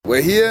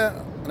We're here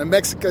on a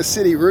Mexico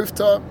City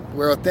rooftop.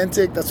 We're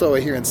authentic. That's why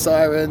we're hearing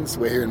sirens.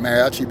 We're hearing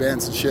mariachi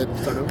bands and shit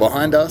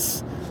behind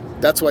us.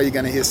 That's why you're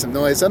going to hear some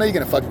noise. I know you're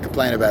going to fucking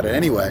complain about it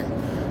anyway.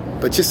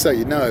 But just so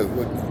you know,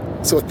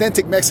 it's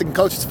authentic Mexican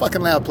culture. It's a fucking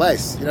loud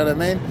place. You know what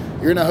I mean?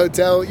 You're in a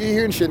hotel. You're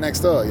hearing shit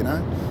next door, you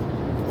know?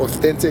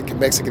 Authentic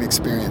Mexican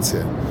experience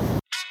here.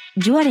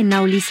 You are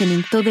now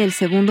listening to El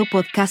Segundo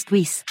Podcast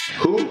with...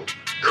 Who?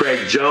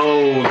 Craig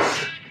Jones.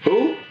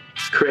 Who?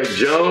 Craig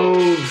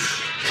Jones.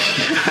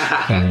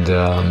 And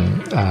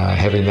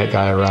having that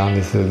guy around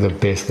is the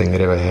best thing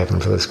that ever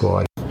happened for the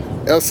squad.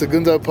 El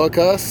Segundo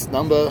Podcast,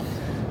 number...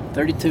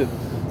 32.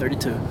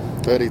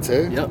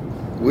 32? Yep.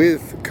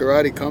 With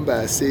Karate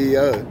Combat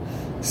CEO,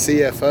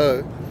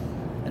 CFO...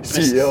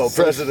 CEO,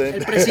 President.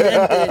 El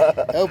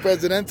Presidente. El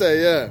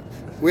Presidente, yeah.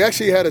 We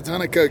actually had a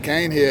ton of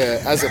cocaine here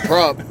as a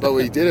prop, but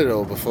we did it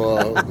all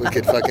before we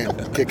could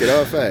fucking kick it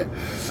off, eh?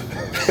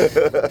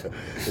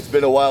 It's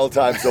been a wild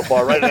time so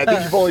far, right? And I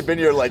think you've only been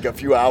here like a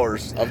few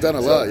hours. I've done a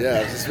lot,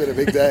 yeah. It's been a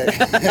big day.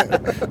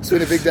 It's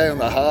been a big day on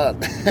the heart.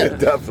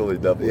 Definitely.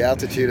 The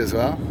altitude as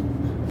well.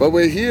 But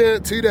we're here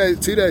 2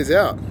 days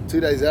out. 2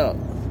 days out.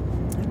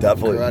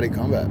 Definitely. Karate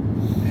Combat.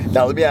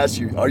 Now, let me ask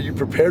you, are you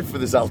prepared for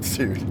this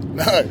altitude?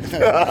 No.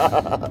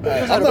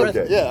 I'm not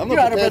You're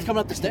out of breath coming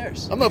up the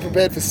stairs. I'm not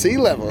prepared for sea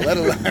level, let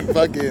alone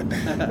fucking...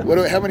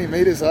 how many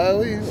meters high are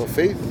we? Or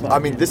feet? I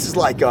mean, this is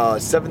like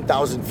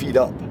 7,000 feet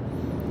up.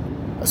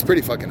 That's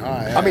pretty fucking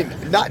high. Yeah. I mean,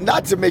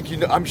 not to make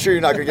you... I'm sure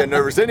you're not going to get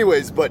nervous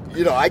anyways, but,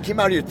 I came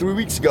out here 3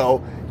 weeks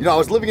ago. I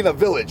was living in a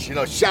village,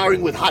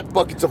 showering with hot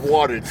buckets of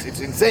water. It's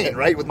insane,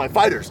 right? With my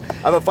fighters. I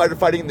have a fighter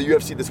fighting in the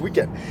UFC this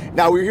weekend.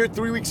 Now, we're here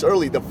 3 weeks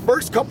early. The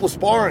first couple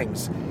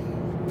sparrings,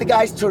 the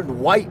guys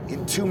turned white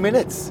in 2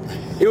 minutes.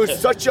 It was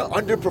such an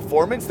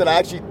underperformance that I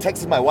actually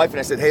texted my wife and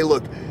I said, hey,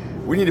 look,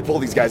 we need to pull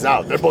these guys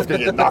out. They're both going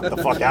to get knocked the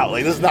fuck out.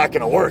 Like, this is not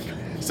going to work.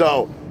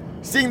 So...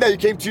 seeing that you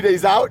came 2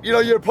 days out,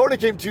 your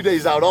opponent came 2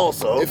 days out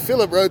also. If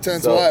Philip Rowe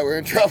turns white, we're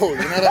in trouble, you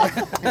know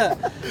what I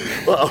mean?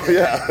 Well,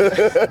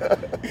 yeah.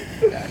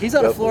 Yeah, he's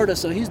out of Florida,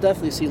 so he's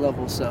definitely sea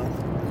level, so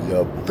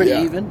pretty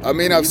even. I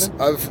mean, I've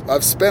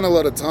spent a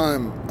lot of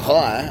time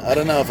high. I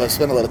don't know if I've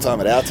spent a lot of time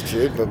at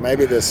altitude, but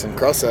maybe there's some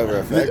crossover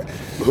effect.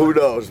 Who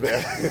knows,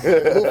 man?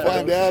 We'll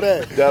find out,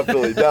 eh?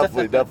 Definitely.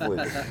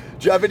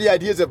 Do you have any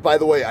ideas of, by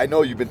the way, I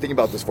know you've been thinking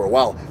about this for a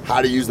while,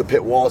 how to use the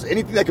pit walls,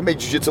 anything that can make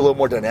jiu-jitsu a little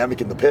more dynamic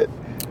in the pit?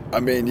 I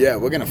mean, yeah,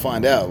 we're going to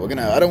find out.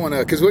 I don't want to,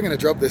 because we're going to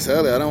drop this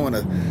early. I don't want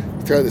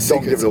to throw the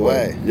secrets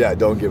away. Yeah,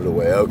 don't give it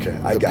away. Okay,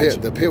 I got you.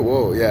 The pit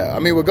wall, yeah. I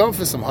mean, we're going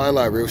for some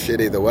highlight reel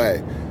shit either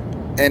way.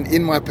 And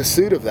in my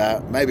pursuit of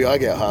that, maybe I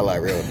get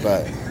highlight reel,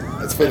 but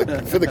it's for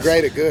the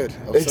greater good.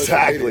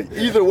 Exactly.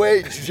 Either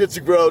way,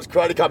 jiu-jitsu grows,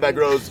 karate combat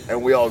grows,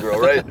 and we all grow,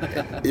 right?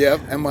 Yep,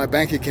 and my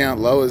bank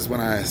account lowers when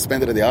I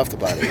spend it at the after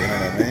party, you know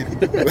what I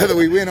mean? Whether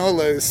we win or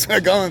lose,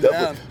 we're going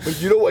down.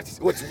 But you know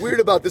what's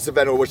weird about this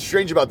event, or what's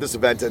strange about this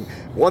event, and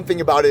one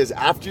thing about it is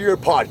after your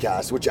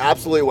podcast, which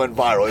absolutely went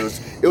viral,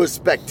 it was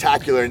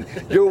spectacular, and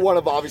you're one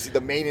of obviously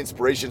the main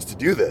inspirations to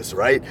do this,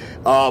 right?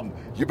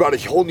 You brought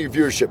a whole new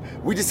viewership.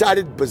 We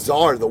decided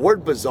bizarre. The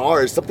word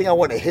bizarre is something I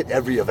want to hit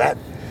every event.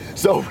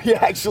 So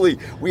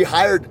we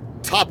hired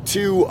top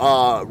 2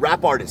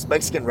 rap artists,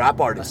 Mexican rap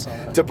artists,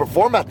 to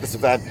perform at this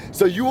event.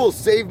 So you will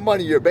save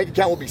money. Your bank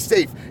account will be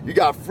safe. You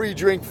got free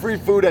drink, free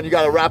food, and you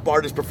got a rap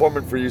artist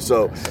performing for you.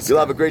 So you'll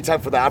have a great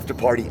time for the after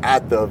party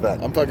at the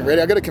event. I'm fucking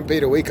ready. I got to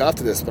compete a week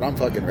after this, but I'm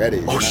fucking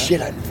ready. Oh,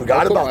 shit. I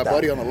forgot about that. I put my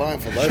body on the line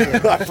for both of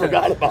them. I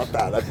forgot about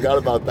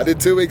that. I did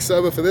 2 weeks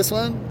sober for this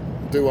one.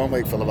 Do 1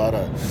 week for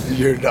Lovato.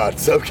 You're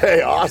nuts.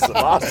 Okay, awesome.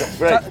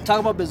 Great.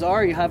 Talk about bizarre.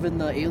 Are you having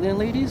the alien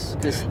ladies?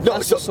 Because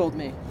that's what sold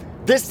me.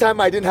 This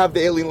time I didn't have the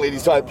alien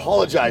ladies, so I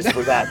apologize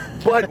for that.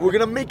 But we're going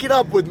to make it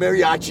up with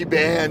mariachi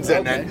bands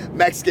and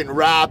Mexican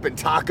rap and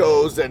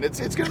tacos, and it's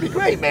going to be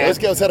great, man. Those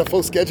girls had a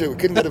full schedule. We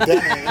couldn't get them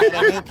down. You know what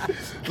I mean?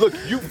 Look,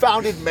 you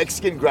founded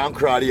Mexican Ground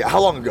Karate.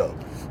 How long ago?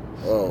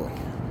 Oh.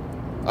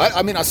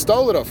 I mean, I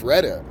stole it off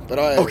Reddit, but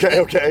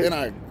Okay. Then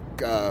I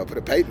put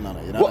a patent on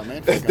it, you know what I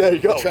mean? There you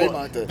go.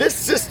 Trademarked it. This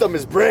system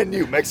is brand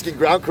new, Mexican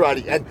Ground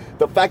Karate, and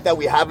the fact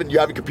that you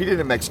haven't competed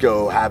in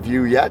Mexico, have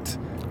you yet?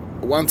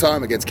 One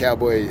time against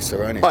Cowboy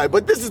Cerrone. All right,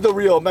 but this is the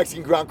real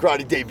Mexican Ground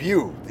Karate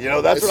debut.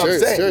 That's what I'm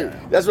saying.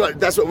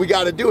 That's what we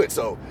got to do it.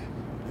 So,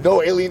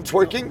 no alien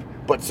twerking,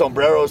 but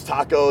sombreros,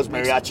 tacos,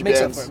 mariachi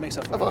bands. Makes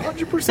up for it.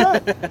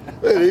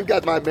 100%. You've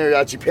got my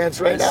mariachi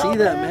pants right now. I see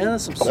that, man.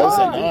 That's some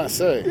Nice,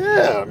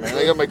 yeah, man.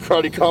 I got my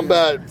karate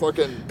combat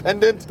fucking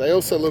pendant. They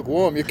also look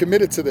warm. You're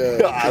committed to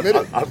the...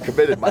 I'm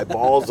committed. My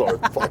balls are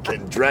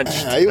fucking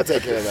drenched. You'll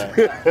take care of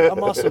that.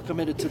 I'm also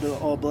committed to the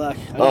all black.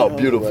 Oh,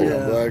 beautiful.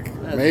 Black.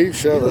 Me?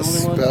 Sure, the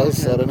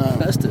spells. I don't know.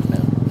 Festive,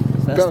 man.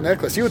 Pearl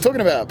necklace. You were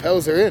talking about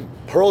pearls are in.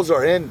 Pearls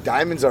are in,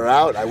 diamonds are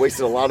out. I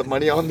wasted a lot of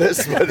money on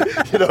this, but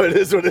it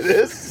is what it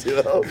is.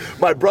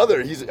 My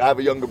brother, I have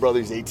a younger brother,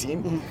 he's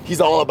 18. Mm-hmm.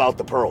 He's all about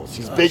the pearls.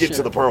 He's big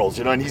into the pearls,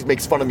 and he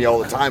makes fun of me all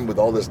the time with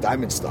all this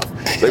diamond stuff.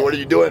 Like, what are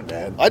you doing,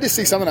 man? I just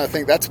see something, I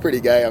think that's pretty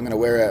gay. I'm going to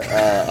wear it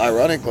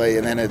ironically,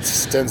 and then it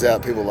turns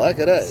out people like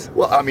it, eh?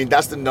 Well, I mean,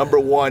 that's the number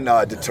one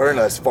deterrent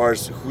as far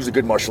as who's a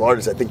good martial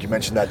artist. I think you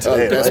mentioned that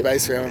today, best right?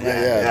 base for MMA,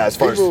 yeah. As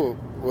far people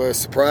were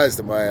surprised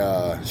at my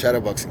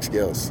shadowboxing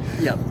skills.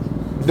 Yep.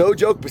 No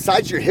joke,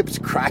 besides your hips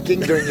cracking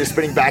during your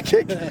spinning back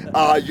kick,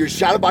 your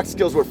shadowbox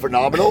skills were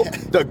phenomenal.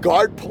 The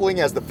guard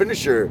pulling as the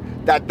finisher,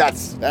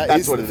 that's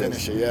what it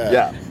finisher, is.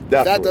 Yeah. Definitely.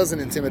 If that doesn't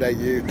intimidate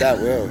you, that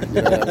will.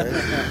 You know what I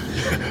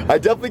mean? I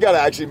definitely got to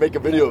actually make a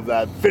video of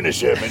that.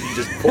 Finish him and you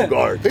just pull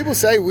guard. People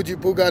say, would you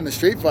pull guard in a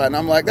street fight? And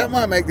I'm like, that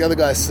might make the other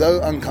guy so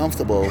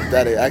uncomfortable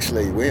that it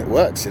actually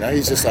works.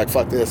 He's just like,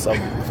 fuck this,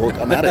 I'm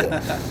out of here.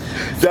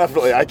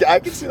 Definitely. I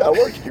can see that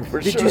working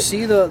for sure. Did you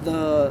see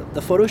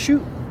the photo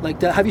shoot?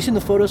 Have you seen the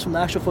photos from the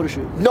actual photo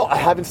shoot? No, I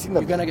haven't seen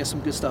them. You're going to get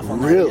some good stuff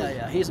on really?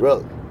 that. Yeah.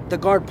 Really? The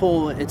guard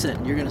pull, it's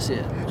in. You're going to see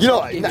it.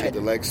 The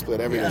leg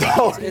split, everything.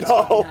 No.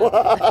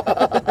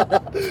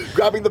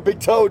 Grabbing the big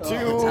toe, too.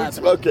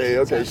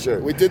 Okay, sure.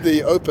 We did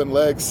the open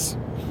legs.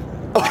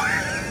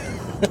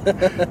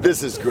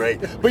 This is great.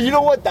 But you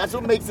know what? That's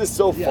what makes this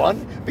so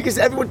fun. Because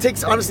everyone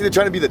honestly, they're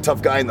trying to be the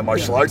tough guy in the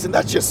martial arts, and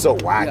that's just so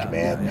whack,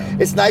 man. Yeah.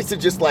 It's nice to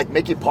just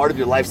make it part of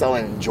your lifestyle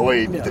and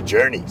enjoy the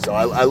journey. So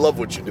I love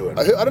what you're doing.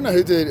 I don't know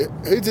who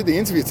did the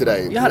interview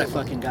today. You had a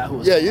fucking guy who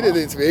was... Yeah, you did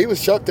the interview. He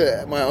was shocked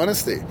at my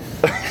honesty.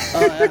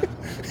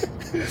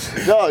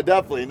 No,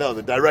 definitely. No,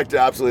 the director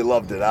absolutely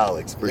loved it,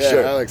 Alex, for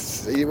sure.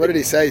 Alex, what did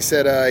he say? He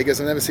said, he goes,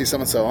 I've never seen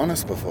someone so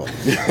honest before.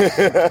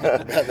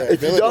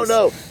 If you don't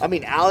know, I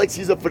mean, Alex,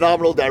 he's a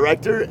phenomenal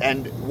director,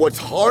 and what's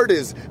hard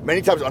is,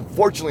 many times,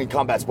 unfortunately, in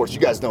combat sports, you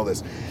guys know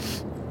this,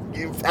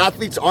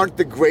 athletes aren't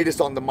the greatest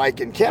on the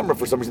mic and camera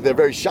for some reason. They're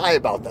very shy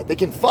about that. They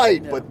can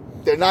fight, but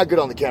they're not good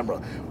on the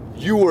camera.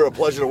 You were a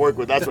pleasure to work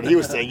with. That's what he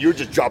was saying. You were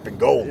just dropping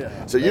gold.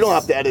 So you don't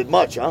have to edit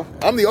much, huh?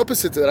 I'm the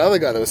opposite to that other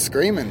guy that was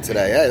screaming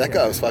today. Hey, that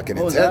guy was fucking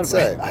intense.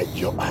 I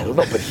don't know,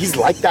 but he's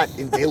like that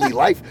in daily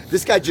life.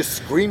 This guy just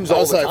screams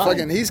all the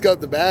time. He's got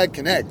the bag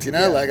connect,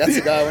 that's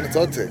the guy I want to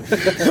talk to.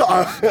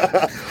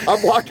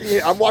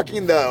 I'm walking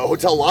in the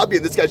hotel lobby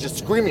and this guy's just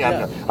screaming.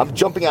 I'm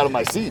jumping out of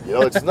my seat.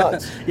 It's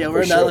nuts.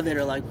 We're in the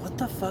elevator like, what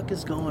the fuck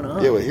is going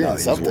on? Yeah, we're hearing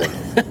something.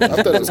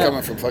 I thought it was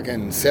coming from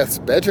fucking Seth's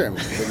bedroom.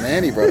 The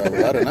man he brought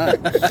over. I don't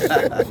know.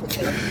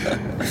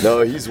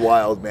 No, he's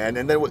wild, man.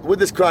 And then with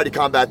this karate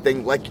combat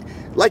thing,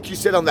 like you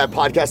said on that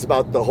podcast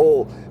about the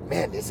whole,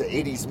 man, it's an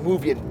 80s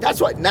movie, and that's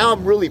why now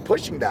I'm really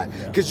pushing that,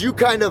 because you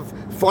kind of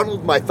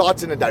funneled my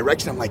thoughts in a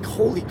direction. I'm like,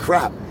 holy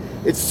crap,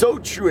 it's so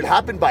true. It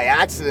happened by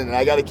accident, and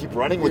I got to keep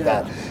running with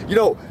that.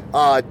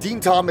 Dean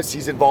Thomas,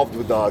 he's involved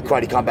with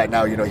karate combat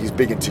now. He's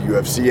big into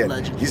UFC, and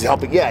Legend. He's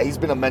helping. Yeah, he's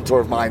been a mentor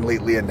of mine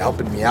lately and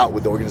helping me out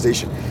with the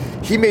organization.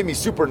 He made me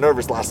super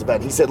nervous last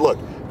event. He said, look,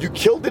 you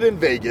killed it in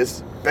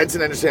Vegas.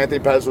 Benson Anderson, Anthony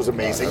Pettis was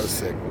amazing. That was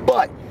sick.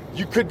 But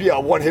you could be a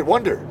one-hit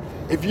wonder.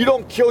 If you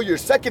don't kill your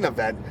second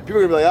event, people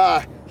are going to be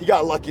like, he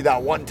got lucky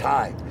that one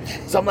time.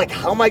 So I'm like,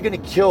 how am I going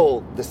to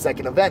kill the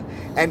second event?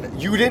 And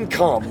you didn't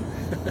come,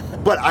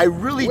 but I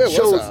really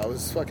chose... I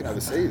was fucking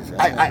overseas.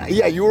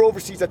 You were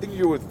overseas. I think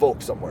you were with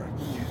Volk somewhere.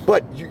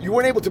 But you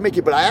weren't able to make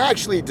it. But I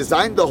actually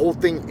designed the whole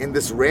thing in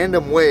this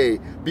random way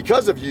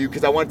because of you,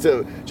 because I wanted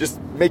to just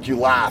make you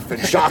laugh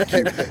and shock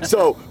you.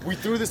 So we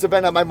threw this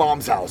event at my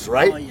mom's house,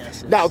 right? Oh,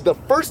 yes. Now, the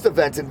first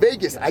event in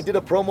Vegas, I did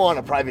a promo on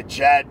a private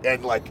jet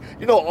and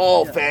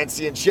all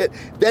fancy and shit.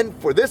 Then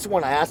for this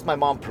one, I asked my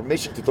mom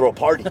permission to throw a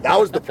party. That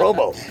was the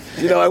promo.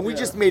 And we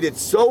just made it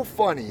so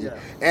funny. Yeah.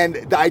 And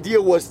the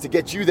idea was to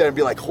get you there and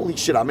be like, holy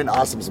shit, I'm in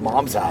Awesome's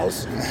mom's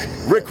house.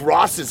 Rick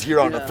Ross is here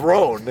on the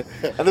throne.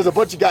 And there's a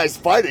bunch of guys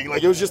fighting.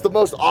 It was just the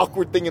most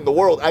awkward thing in the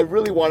world. I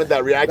really wanted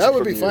that reaction. That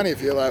would be funny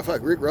if you're like,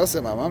 fuck, Rick Ross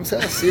at my mom's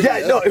house.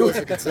 It was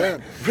a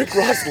concern. Rick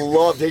Ross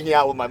loved hanging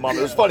out with my mom.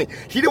 It was funny.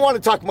 He didn't want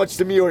to talk much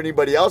to me or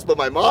anybody else, but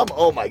my mom,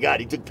 oh my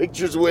God, he took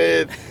pictures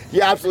with. He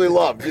absolutely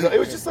loved. It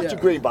was just such a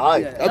great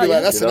vibe. I'd be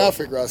like, that's enough,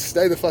 Rick Ross.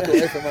 Stay the fuck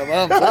away from my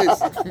mom,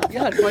 please. You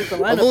had quite the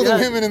lineup. Of all the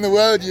women in the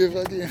world, you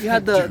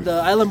had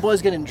the Island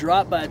Boys getting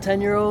dropped by a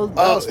 10-year-old.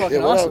 That was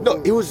fucking awesome.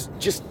 No, it was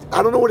just,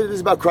 I don't know what it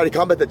is about karate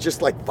combat that's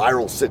just like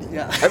viral city.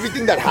 Yeah.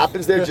 Everything that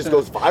happens there just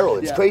goes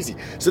viral. It's crazy.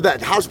 So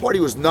that house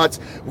party was nuts.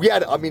 We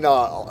had,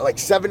 like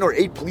 7 or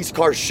 8 police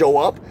cars show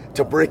up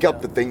to break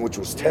up the thing, which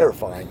was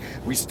terrifying.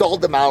 We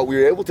stalled them out. We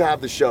were able to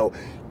have the show.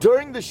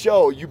 During the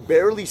show, you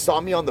barely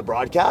saw me on the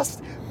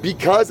broadcast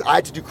because I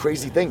had to do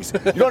crazy things.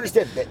 You don't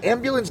understand. The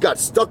ambulance got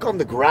stuck on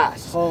the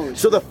grass.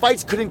 So the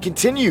fights couldn't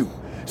continue.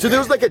 So there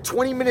was like a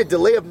 20-minute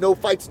delay of no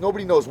fights.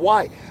 Nobody knows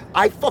why.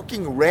 I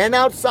fucking ran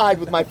outside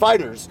with my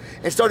fighters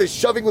and started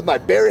shoving with my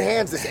bare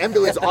hands this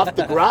ambulance off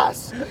the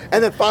grass.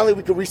 And then finally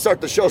we could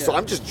restart the show. So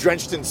I'm just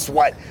drenched in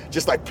sweat,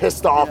 just like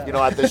pissed off,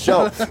 at the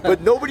show.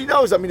 But nobody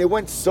knows. I mean, it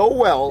went so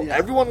well. Yeah.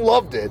 Everyone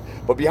loved it.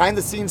 But behind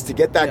the scenes to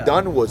get that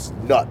done was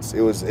nuts.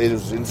 It was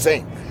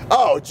insane.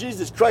 Oh,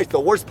 Jesus Christ. The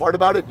worst part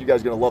about it, you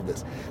guys are going to love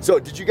this. So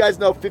did you guys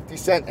know 50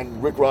 Cent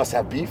and Rick Ross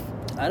have beef?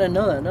 I didn't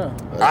know that,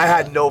 no. I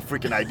had no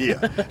freaking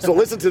idea. So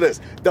listen to this.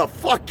 The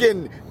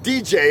fucking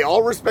DJ,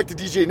 all respect to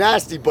DJ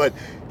Nasty, but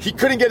he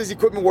couldn't get his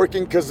equipment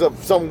working because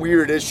of some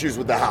weird issues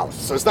with the house.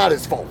 So it's not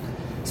his fault.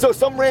 So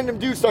some random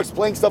dude starts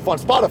playing stuff on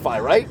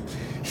Spotify, right?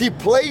 He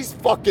plays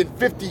fucking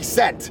 50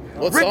 Cent.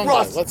 What Rick song?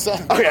 Ross. What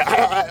song? Okay,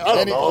 I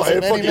don't know.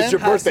 It's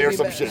your birthday or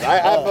some shit. I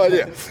have no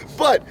idea.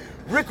 But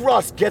Rick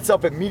Ross gets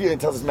up immediately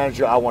and tells his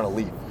manager, I want to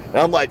leave. And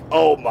I'm like,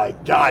 oh my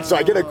God. So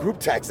I get a group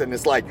text and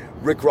it's like,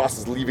 Rick Ross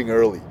is leaving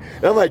early.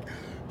 And I'm like,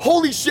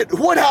 holy shit,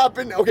 what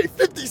happened? Okay,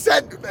 50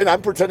 Cent, and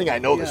I'm pretending I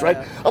know this, right?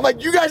 Yeah. I'm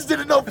like, you guys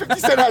didn't know 50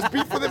 Cent has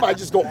beef with him? I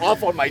just go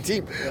off on my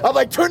team. Yeah. I'm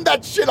like, turn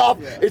that shit off.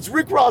 Yeah. It's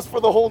Rick Ross for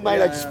the whole night.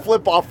 I just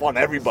flip off on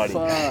everybody.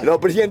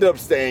 But he ended up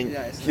staying.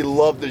 Yeah, he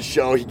loved the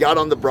show. He got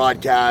on the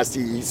broadcast.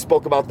 He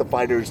spoke about the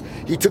fighters.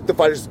 He took the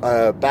fighters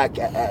back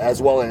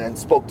as well and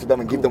spoke to them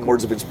and gave them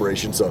words of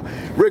inspiration. So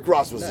Rick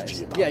Ross was the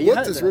G. Yeah,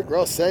 what does Rick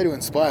Ross say to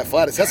inspire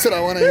fighters? That's what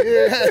I want to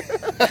hear.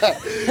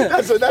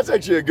 That's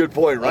actually a good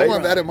point, right? I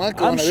want that in my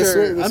corner.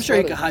 I'm sure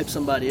he could hype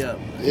somebody up.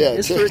 Yeah,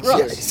 it's Rick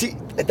Ross. Yeah, see,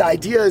 the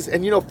idea is,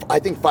 and I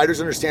think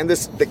fighters understand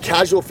this. The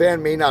casual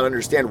fan may not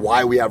understand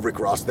why we have Rick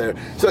Ross there.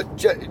 So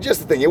just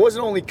the thing, it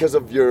wasn't only because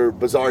of your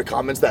bizarre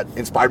comments that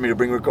inspired me to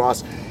bring Rick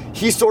Ross.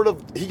 He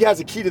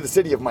has a key to the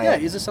city of Miami. Yeah,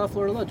 he's a South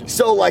Florida legend.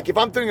 So, like, if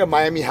I'm throwing a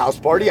Miami house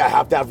party, I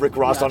have to have Rick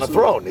Ross on a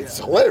throne. It's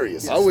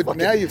hilarious.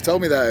 Now you've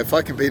told me that if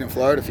I compete in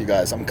Florida for you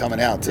guys, I'm coming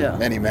out to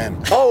many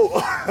men. Oh,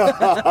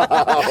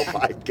 oh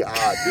my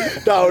God.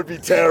 That would be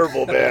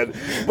terrible, man.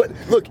 But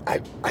look,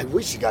 I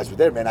wish you guys were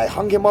there, man. I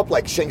hung him up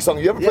like Shang Tsung.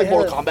 You ever play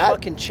Mortal Kombat?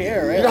 Fucking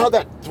chair, right? You know how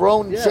that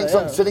throne, Shang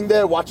Tsung sitting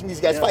there watching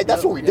these guys fight?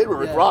 That's what we did with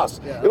Rick Ross.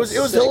 It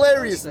was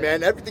hilarious,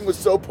 man. Everything was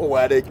so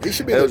poetic. He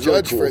should be the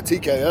judge for a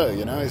TKO,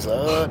 He's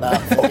like,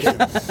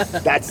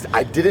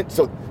 okay.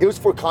 So it was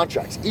for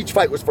contracts. Each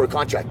fight was for a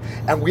contract.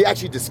 And we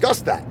actually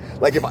discussed that.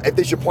 Like, if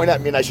they should point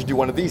at me and I should do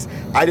one of these,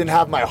 I didn't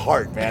have my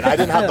heart, man. I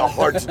didn't have the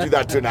heart to do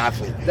that to an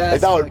athlete.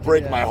 That would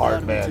break my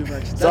heart, man.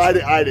 So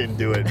I didn't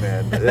do it,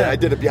 man. I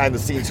did it behind the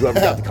scenes, whoever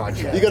got the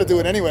contract. You got to do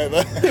it anyway,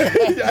 though.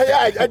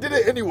 Yeah, I did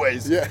it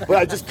anyways. Yeah. But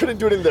I just couldn't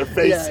do it in their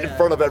face in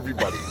front of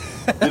everybody.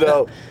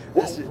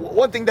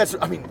 One thing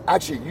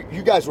actually,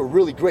 you guys were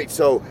really great.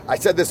 So I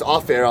said this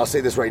off air, I'll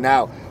say this right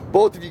now.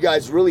 Both of you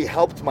guys really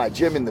helped my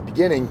gym in the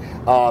beginning.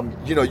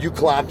 You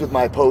collabed with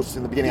my posts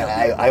in the beginning.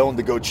 I own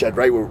the Goat Shed,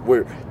 right?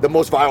 We're the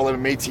most viral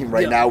MMA team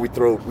right now. We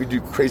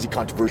do crazy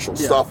controversial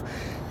stuff.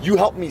 You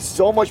helped me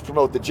so much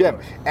promote the gym.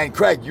 And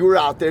Craig, you were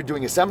out there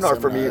doing a seminar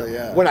for me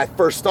when I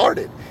first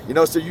started.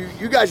 So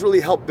you guys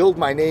really helped build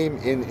my name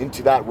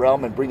into that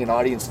realm and bring an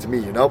audience to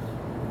me,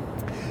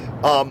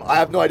 I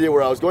have no idea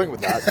where I was going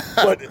with that,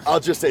 but I'll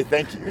just say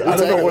thank you. I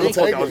don't know where the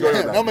fuck I was going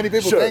with that. Not many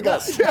people thank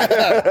us.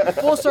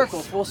 Full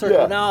circle.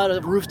 Yeah. Now at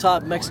a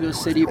rooftop, Mexico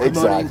City,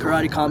 promoting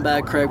karate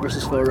combat, Craig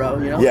versus Phil Rowe,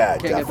 Yeah,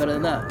 can't get better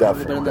than that.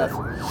 Definitely.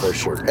 For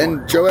sure.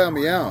 And Joel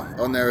Meow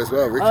on there as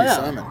well, Ricky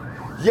Simon.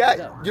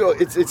 Yeah,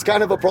 it's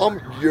kind of a problem.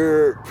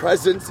 Your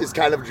presence is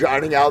kind of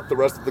drowning out the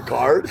rest of the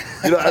card.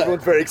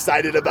 Everyone's very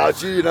excited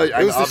about you.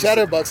 It was the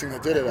shadow boxing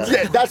that did it.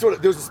 Yeah, that's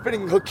what. There was a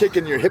spinning hook kick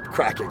and your hip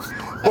cracking.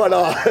 But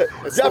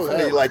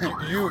definitely, like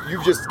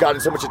you've just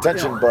gotten so much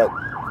attention. But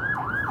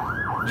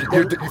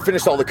you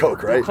finished all the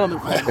coke, right?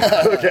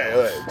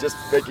 Okay, just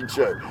making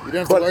sure. You don't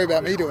have to worry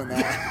about me doing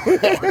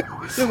that.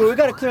 Dude, but we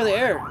got to clear the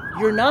air.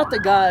 You're not the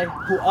guy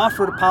who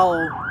offered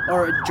Paulo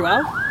or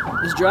Joao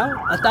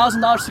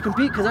 $1,000 to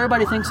compete because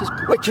everybody thinks it's.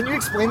 Wait, can you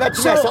explain that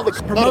to me? I saw the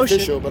promotion. Not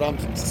official, but I'm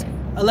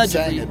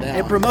allegedly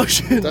a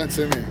promotion. Don't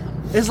sue me.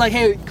 It's like,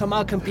 hey, come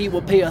out, compete.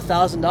 We'll pay you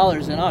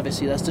 $1,000, and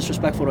obviously that's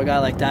disrespectful to a guy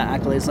like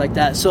that. Accolades like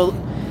that. So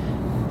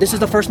this is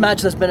the first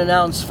match that's been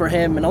announced for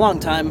him in a long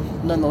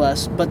time,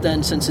 nonetheless. But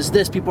then since it's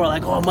this, people are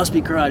like, oh, it must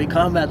be karate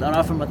combat. That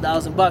offer him $1,000. I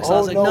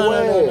was like,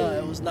 no,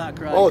 it was not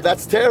karate. Oh,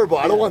 that's terrible.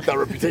 I don't want that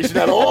reputation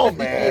at all,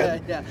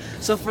 man. Yeah.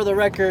 So for the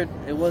record,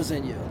 it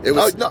wasn't you. It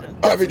was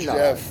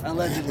IBJJF.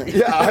 Allegedly.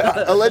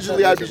 Yeah,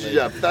 allegedly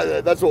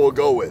IBJJF. That's what we'll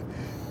go with.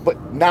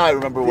 But now I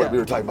remember what we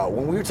were talking about.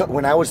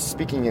 When I was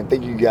speaking and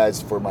thanking you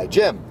guys for my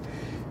gym,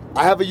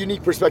 I have a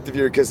unique perspective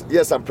here because,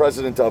 yes, I'm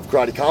president of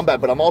Karate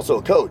Combat, but I'm also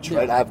a coach,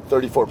 right? I have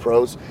 34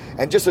 pros.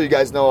 And just so you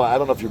guys know, I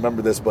don't know if you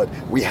remember this, but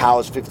we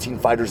house 15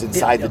 fighters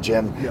inside the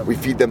gym. Yep. We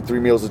feed them 3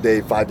 meals a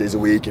day, 5 days a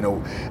week.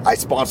 I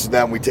sponsor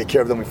them. We take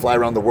care of them. We fly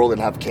around the world and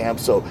have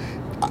camps. So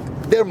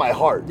they're my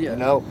heart,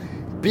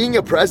 Being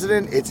a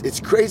president,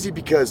 it's crazy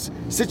because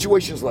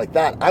situations like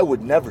that, I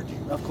would never do.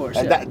 Of course,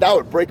 and that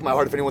would break my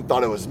heart if anyone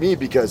thought it was me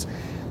because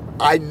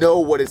I know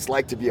what it's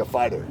like to be a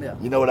fighter. Yeah.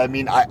 You know what I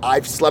mean?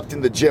 I've slept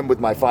in the gym with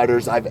my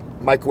fighters. I've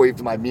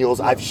microwaved my meals.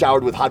 I've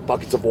showered with hot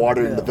buckets of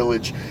water in the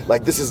village.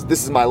 Like, this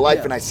is my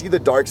life, and I see the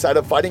dark side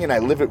of fighting, and I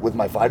live it with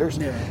my fighters.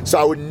 Yeah. So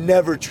I would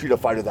never treat a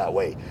fighter that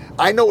way.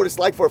 I know what it's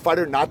like for a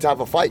fighter not to have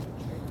a fight.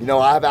 You know,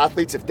 I have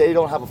athletes, if they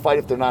don't have a fight,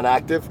 if they're not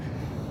active,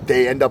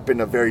 they end up in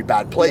a very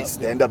bad place.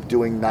 They end up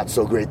doing not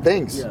so great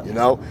things, you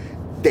know?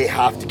 They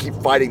have to keep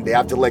fighting. They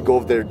have to let go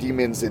of their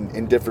demons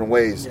in different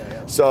ways.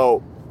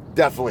 So,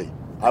 definitely.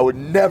 I would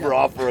never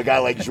offer a guy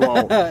like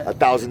João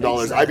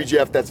 $1,000. Exactly.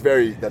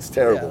 IBJF, that's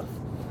terrible. Yeah.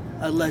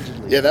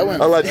 Allegedly. Yeah, that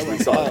went allegedly.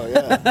 Viral.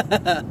 Yeah,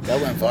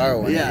 that went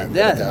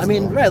viral. I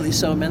mean, rightly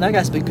so, man. That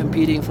guy's been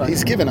competing.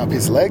 He's given up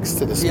his legs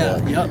to the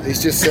sport.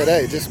 He's just said,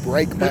 "Hey, just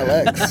break my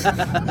legs."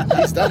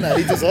 He's done that.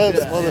 He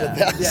deserves more than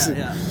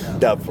 $1,000.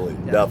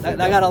 Definitely.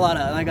 I got a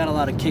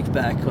lot of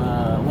kickback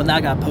when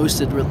that got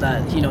posted with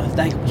that. You know,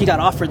 that he got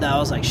offered that. I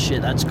was like,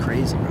 shit, that's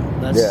crazy, bro.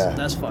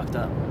 That's fucked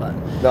up. But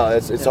no,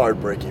 it's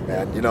heartbreaking,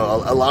 man. You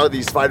know, a lot of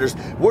these fighters,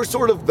 we're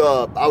sort of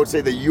I would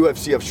say the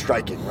UFC of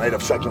striking, right?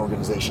 Of striking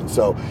organizations.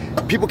 So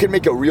people can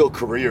make a real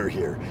career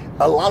here.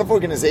 A lot of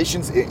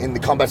organizations in the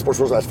combat sports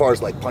world, as far as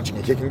like punching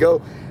and kicking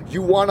go,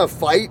 you want to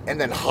fight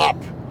and then hop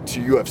to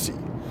UFC.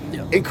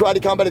 Yeah. In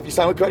Karate Combat, if you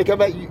sign with Karate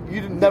Combat,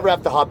 you never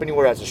have to hop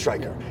anywhere as a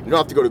striker. You don't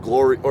have to go to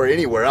Glory or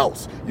anywhere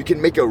else. You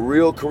can make a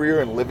real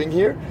career in living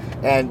here,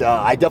 and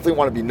I definitely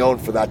want to be known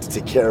for that, to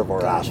take care of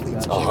our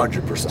athletes,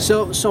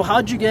 100%. So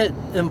how'd you get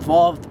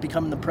involved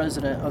becoming the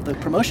president of the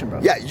promotion,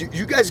 bro? Yeah,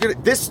 you guys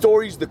this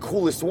story's the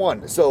coolest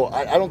one. So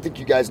I don't think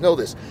you guys know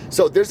this.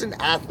 So there's an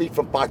athlete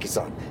from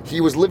Pakistan. He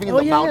was living in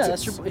the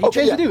mountains. He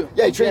trains you.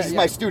 Yeah, he trains. He's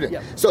my student.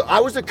 Yeah. So I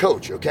was a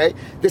coach, okay?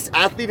 This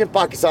athlete in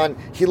Pakistan,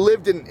 he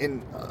lived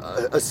in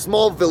a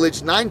small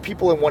village, 9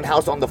 people in one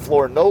house on the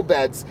floor, no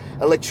beds.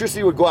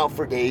 Electricity would go out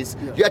for days.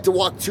 Yeah. You had to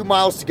walk 2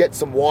 miles to get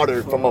some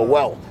water from a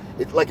well.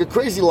 Like a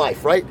crazy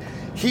life, right?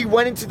 He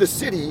went into the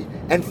city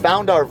and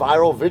found our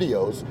viral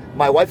videos.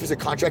 My wife is a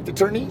contract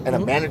attorney and a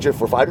manager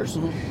for fighters.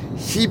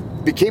 He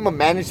became a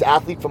managed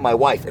athlete for my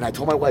wife. And I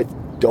told my wife,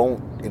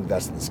 don't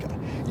invest in this guy.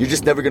 You're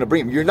just never going to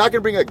bring him. You're not going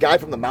to bring a guy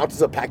from the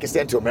mountains of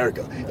Pakistan to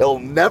America. It'll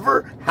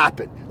never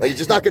happen. Like, it's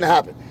just not going to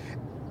happen.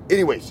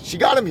 Anyways, she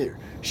got him here.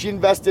 She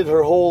invested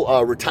her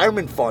whole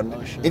retirement fund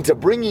into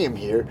bringing him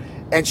here,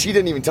 and she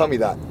didn't even tell me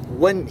that.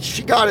 When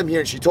she got him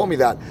here and she told me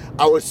that,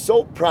 I was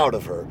so proud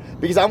of her,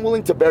 because I'm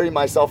willing to bury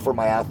myself for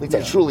my athletes.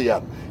 I truly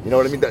am. You know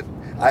what I mean? That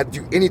I'd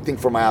do anything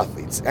for my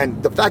athletes.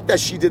 And the fact that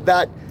she did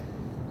that,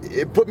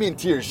 it put me in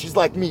tears. She's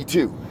like me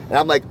too. And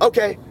I'm like,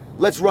 okay,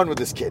 let's run with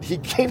this kid. He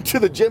came to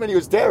the gym and he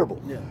was terrible.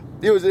 Yeah.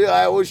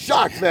 I was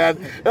shocked, man.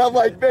 And I'm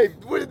like, babe,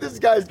 this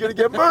guy's going to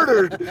get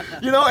murdered.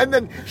 You know, and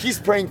then he's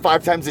praying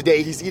 5 times a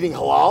day. He's eating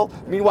halal.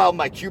 Meanwhile,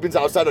 my Cubans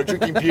outside are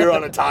drinking beer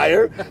on a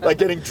tire, like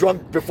getting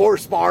drunk before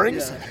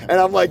sparrings. Yeah. And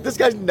I'm like, this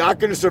guy's not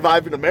going to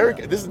survive in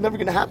America. This is never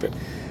going to happen.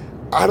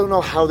 I don't know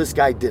how this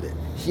guy did it.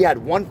 He had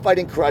one fight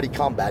in Karate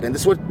Combat, and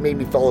this is what made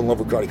me fall in love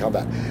with Karate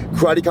Combat.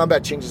 Karate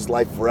Combat changed his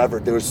life forever.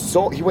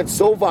 He went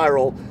so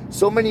viral,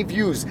 so many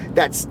views,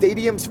 that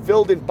stadiums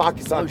filled in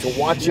Pakistan to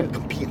watch him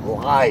compete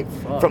live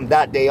from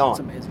that day on. That's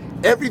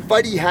amazing. Every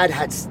fight he had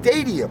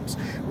stadiums.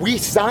 We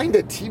signed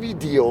a TV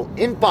deal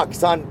in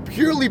Pakistan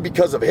purely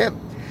because of him.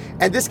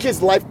 And this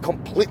kid's life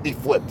completely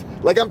flipped.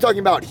 Like, I'm talking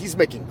about, he's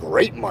making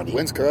great money.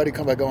 When's Karate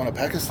Combat going to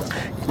Pakistan?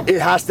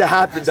 It has to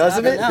happen,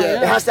 doesn't it?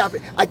 Yeah. It has to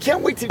happen. I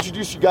can't wait to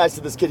introduce you guys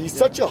to this kid. He's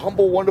such a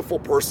humble, wonderful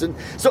person.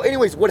 So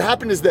anyways, what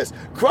happened is this.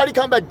 Karate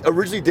Combat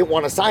originally didn't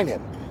want to sign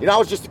him. You know, I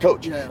was just a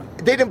coach. Yeah.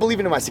 They didn't believe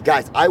in him. I said,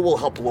 guys, I will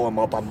help blow him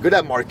up. I'm good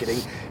at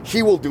marketing.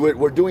 He will do it.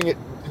 We're doing it.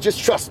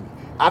 Just trust me.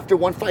 After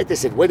one fight, they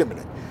said, wait a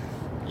minute.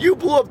 You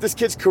blew up this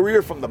kid's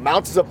career from the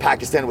mountains of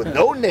Pakistan with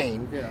no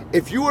name. Yeah.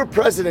 If you were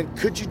president,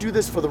 could you do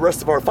this for the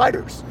rest of our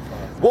fighters?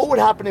 What would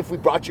happen if we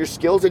brought your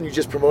skills and you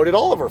just promoted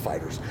all of our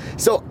fighters?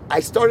 So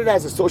I started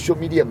as a social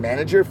media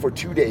manager for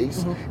 2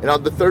 days. And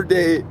on the 3rd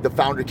day, the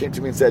founder came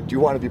to me and said, do you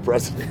want to be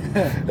president?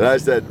 And I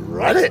said,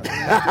 run it.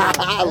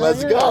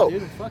 Let's go.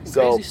 Dude,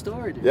 crazy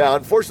story, dude. Yeah,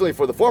 unfortunately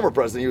for the former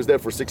president, he was there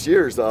for 6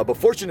 years. But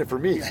fortunate for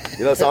me,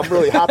 you know, so I'm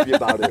really happy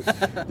about it,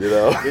 you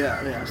know.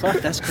 Yeah.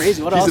 That's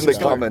crazy. What He's else in the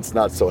comments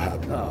not so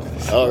happy.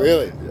 Oh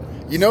really?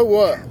 Yeah. You know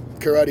what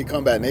Karate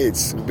Combat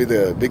needs would be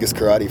the biggest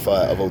karate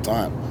fight of all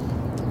time.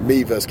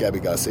 Me versus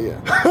Gabi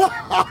Garcia.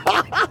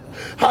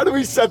 How do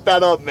we set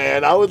that up,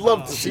 man? I would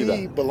love to see that.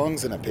 She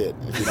belongs in a pit,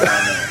 if you don't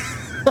know.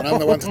 And I'm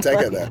the one to take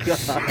her there.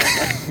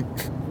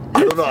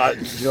 I don't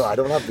know. I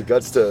don't have the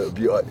guts to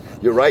be.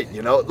 You're right.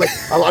 You know, like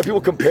a lot of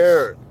people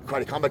compare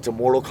Karate Combat to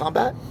Mortal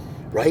Kombat,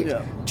 right?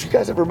 Yeah. Do you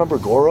guys ever remember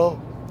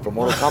Goro from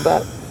Mortal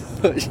Kombat?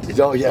 You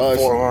know, he had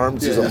 4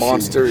 arms. He's a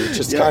monster. It's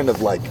just kind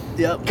of like,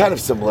 kind of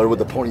similar with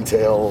the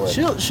ponytail.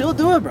 She'll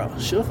do it, bro.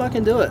 She'll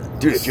fucking do it.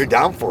 Dude, if you're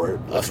down for it,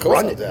 let's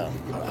run it down.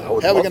 How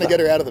are we going to get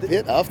her out of the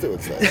pit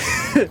afterwards?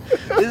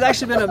 There's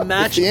actually been a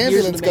match. If the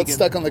ambulance got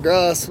stuck on the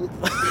grass.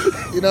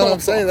 You know what I'm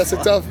saying? That's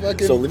a tough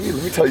fucking... So let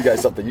me tell you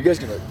guys something. You guys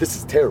gonna, this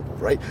is terrible,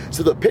 right?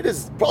 So the pit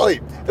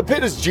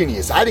is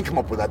genius. I didn't come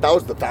up with that. That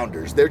was the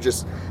founders. They're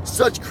just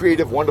such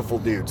creative, wonderful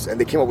dudes, and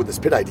they came up with this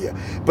pit idea.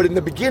 But in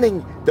the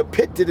beginning, the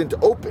pit didn't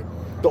open.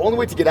 The only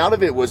way to get out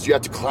of it was you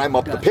had to climb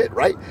up the pit,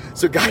 right?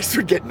 So guys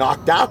would get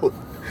knocked out.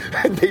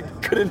 And they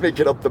couldn't make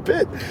it up the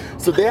pit.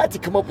 So they had to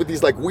come up with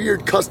these like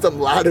weird custom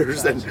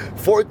ladders and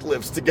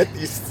forklifts to get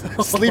these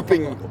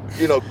sleeping,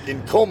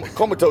 in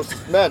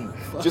comatose men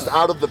just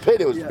out of the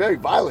pit. It was very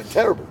violent,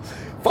 terrible.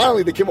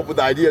 Finally, they came up with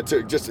the idea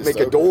to just make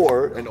a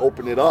door and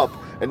open it up.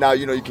 And now,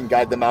 you can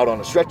guide them out on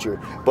a stretcher.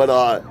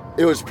 But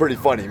it was pretty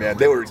funny, man.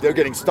 They're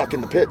getting stuck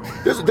in the pit.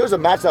 There's a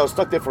match that was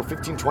stuck there for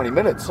 15, 20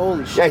 minutes.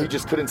 Holy shit. Yeah, he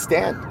just couldn't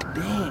stand.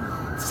 Dang.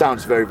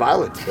 Sounds very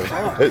violent.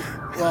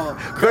 Well,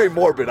 very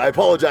morbid. I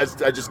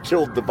apologize. I just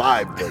killed the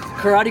vibe. But.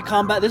 Karate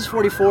Combat. This is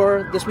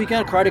 44 this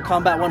weekend. Karate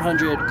Combat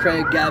 100.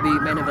 Craig,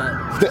 Gabi, main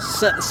event.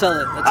 Sell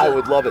it. I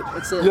would love it.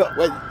 That's it.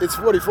 Wait, it's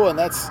 44, and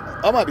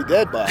I might be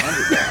dead by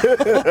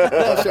 100.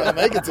 I'm not sure I'll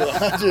make it to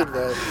 100,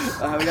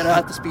 man. We're gonna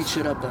have to speed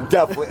shit up then.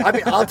 Definitely. I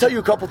mean, I'll tell you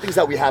a couple things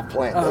that we have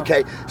planned.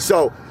 Okay,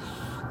 so.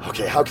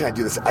 Okay, how can I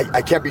do this?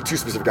 I can't be too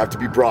specific. I have to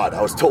be broad.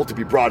 I was told to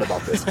be broad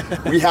about this.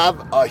 We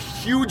have a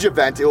huge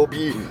event. It will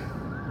be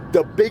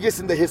the biggest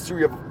in the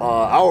history of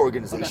our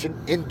organization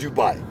in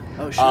Dubai.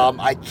 Oh, shit.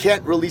 I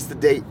can't release the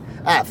date.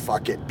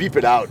 Fuck it. Beep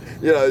it out.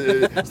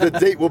 The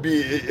date will be,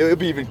 it'll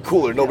be even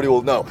cooler. Nobody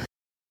will know.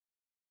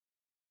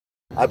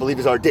 I believe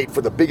is our date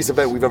for the biggest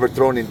event we've ever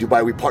thrown in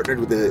Dubai. We partnered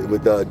with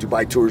the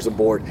Dubai Tourism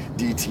Board,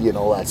 DT, and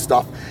all that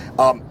stuff.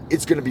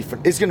 It's gonna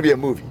be a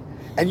movie.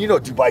 And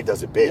Dubai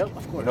does it big. Yep, of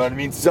course. You know what I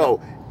mean?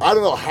 So I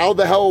don't know how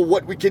the hell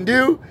what we can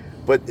do,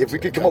 but if we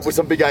could come up with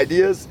some big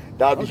ideas,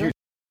 that would be huge.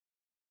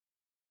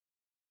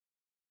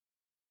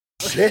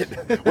 Shit!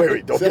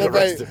 Wait! Don't get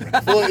arrested.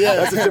 Well,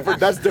 yeah,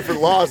 that's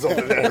different laws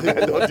over there,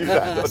 man. Don't do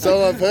that.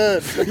 So I've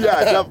heard.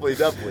 Yeah, definitely.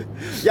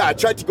 Yeah, I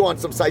tried to go on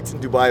some sites in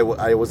Dubai.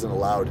 I wasn't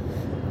allowed.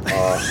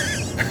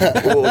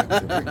 We'll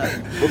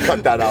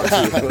cut that out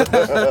too.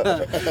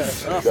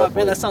 Fuck,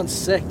 man, that sounds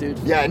sick, dude.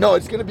 Yeah, no,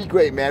 it's gonna be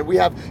great, man. We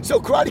have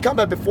Karate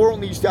Combat before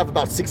only used to have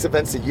about 6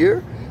 events a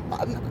year.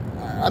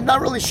 I'm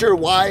not really sure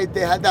why they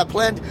had that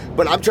planned,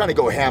 but I'm trying to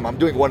go ham. I'm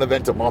doing 1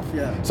 event a month,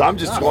 so I'm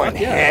just going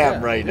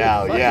ham right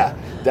now. Yeah,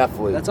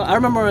 definitely. I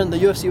remember when the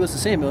UFC was the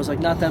same. It was like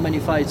not that many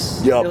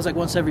fights. Yep. It was like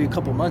once every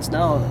couple months.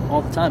 Now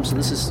all the time. So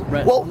this is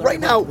right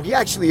now we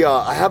actually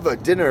I have a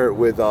dinner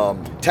with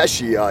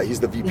Teshi. He's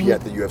the VP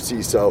at the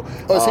UFC. So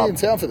is he in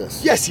town for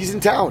this? Yes, he's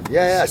in town.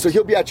 Yeah. So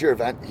he'll be at your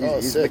event.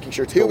 He's making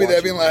sure to. He'll be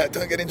there being like,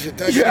 don't get injured.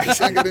 Don't get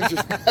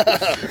injured.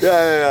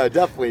 Yeah,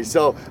 definitely.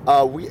 So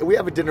we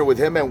have a dinner with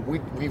him, and we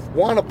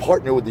want to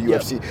partner with the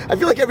UFC. Yep. I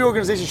feel like every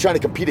organization is trying to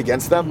compete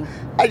against them.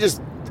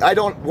 I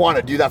don't want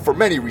to do that for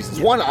many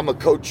reasons. One, I'm a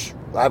coach.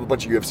 I have a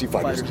bunch of UFC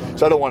fighters,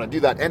 so I don't want to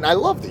do that. And I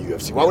love the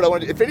UFC. Why would I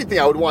want to? If anything,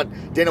 I would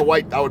want Dana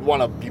White. I would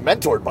want to be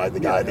mentored by the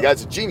guy. Yeah. The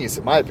guy's a genius,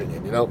 in my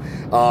opinion.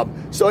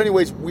 So,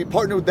 anyways, we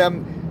partner with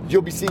them.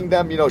 You'll be seeing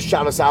them,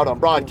 shout us out on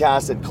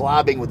broadcast and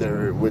collabing with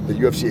the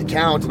UFC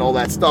account and all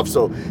that stuff.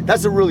 So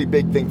that's a really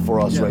big thing for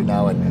us right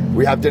now, and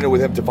we have dinner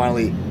with him to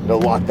finally,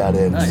 lock that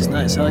in.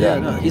 Nice. Hell yeah.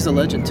 No, he's a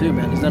legend too,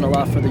 man. He's done a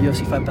lot for the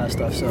UFC Fight Pass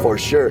stuff. So for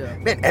sure,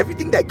 man.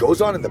 Everything that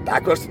goes on in the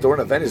background to throw an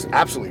event is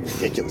absolutely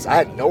ridiculous. I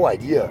had no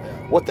idea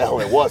what the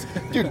hell it was,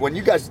 dude. When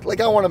you guys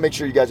I want to make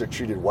sure you guys are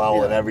treated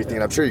well and everything.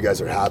 And I'm sure you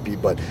guys are happy,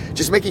 but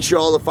just making sure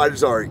all the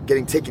fighters are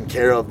getting taken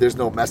care of. There's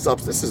no mess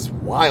ups. This is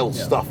wild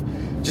stuff.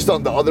 Just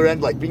on the other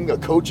end, like being a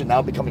coach and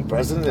now becoming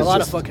president. A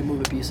lot of fucking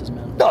moving pieces,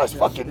 man. No, it's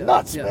fucking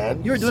nuts,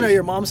 man. You were doing it at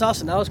your mom's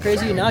house, and that was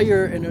crazy. Now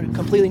you're in a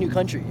completely new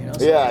country,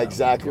 So,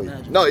 exactly.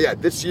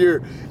 This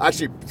year,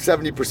 actually,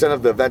 70%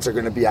 of the events are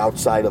going to be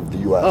outside of the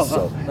U.S.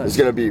 There's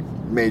going to be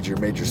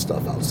major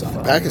stuff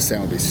outside. Pakistan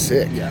would be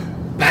sick. Yeah.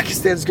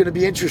 Pakistan's going to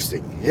be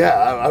be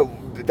Yeah,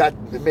 that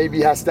maybe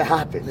has to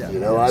happen.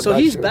 So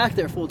he's back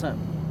there full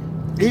time.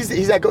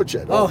 He's at Goche.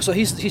 Oh, so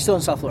he's still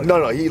in South Florida.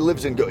 No, he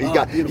lives in He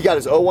got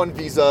his O1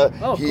 visa.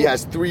 He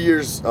has 3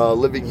 years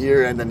living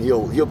here, and then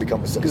he'll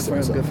become a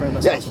citizen. Good for him.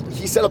 Yeah,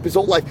 he set up his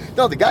whole life.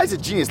 No, the guy's a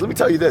genius. Let me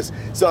tell you this.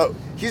 So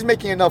he's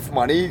making enough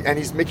money, and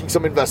he's making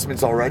some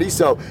investments already.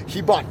 So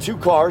he bought 2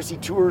 cars. He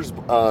tours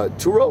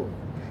Turo.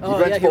 He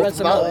rents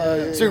them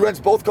out. So he rents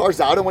both cars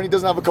out, and when he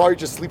doesn't have a car, he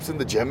just sleeps in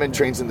the gym and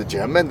trains in the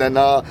gym. And then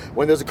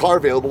when there's a car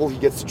available, he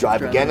gets to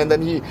drive again, and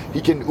then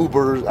he can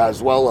Uber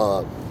as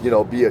well.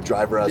 Be a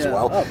driver as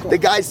well. Oh, cool. The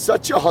guy's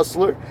such a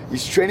hustler.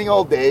 He's training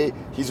all day.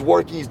 He's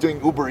working. He's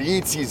doing Uber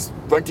Eats. He's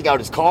renting out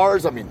his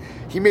cars. I mean,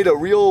 he made a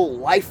real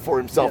life for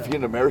himself here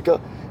in America.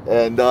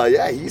 And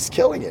he's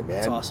killing it, man.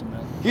 That's awesome,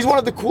 man. He's one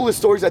of the coolest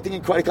stories, I think,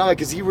 in Karate Combat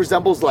because he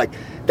resembles like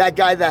that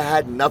guy that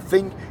had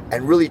nothing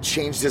and really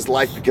changed his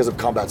life because of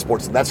combat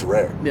sports, and that's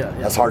rare. Yeah.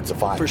 That's hard to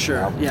find. For sure.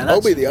 You know? Yeah,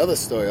 I'll be the other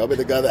story. I'll be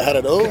the guy that had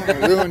it all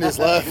and ruined his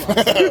life.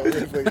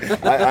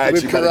 I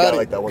actually met a guy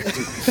like that once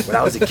too. When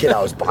I was a kid,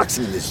 I was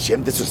boxing in this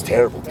gym. This was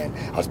terrible, man.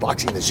 I was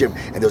boxing in this gym,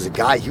 and there was a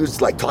guy. He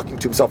was like talking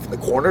to himself in the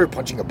corner,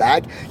 punching a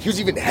bag. He was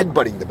even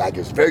headbutting the bag. It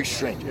was very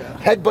strange. Yeah.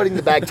 Headbutting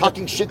the bag,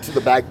 talking shit to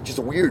the bag. Just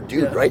a weird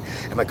dude, right?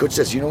 And my coach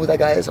says, "You know who that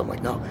guy is?" I'm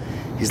like, "No."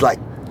 He's like,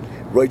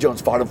 "Roy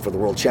Jones fought him for the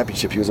world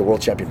championship. He was a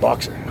world champion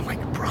boxer." And I'm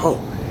like,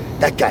 "Bro,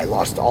 that guy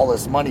lost all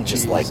his money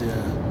just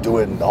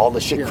doing all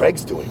the shit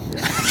Craig's doing."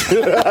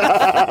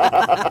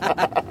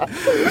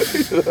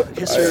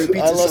 History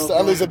repeats itself.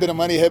 I lose a bit of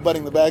money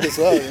headbutting the bag as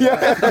well. You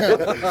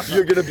know?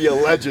 You're gonna be a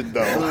legend,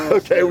 though.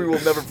 Okay, we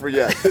will never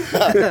forget.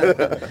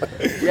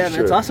 Yeah,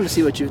 man, it's awesome to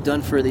see what you've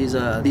done for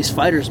these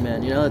fighters,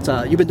 man. You know, it's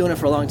you've been doing it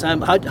for a long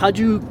time. How'd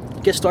you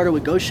get started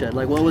with Ghost Shed?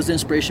 Like, what was the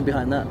inspiration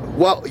behind that?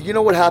 Well, you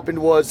know what happened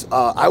was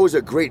I was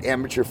a great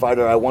amateur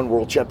fighter. I won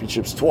world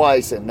championships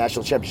twice and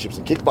national championships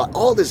in kickboxing,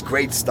 all this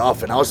great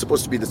stuff, and I was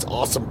supposed to be this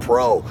awesome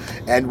pro.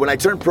 And when I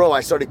turned pro, I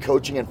started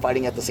coaching and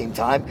fighting at the same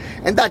time,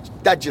 and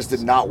that just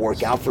did not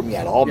work out for me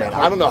at all, man.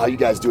 I don't know how you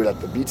guys do it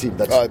at the B team.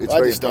 It's I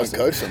very just don't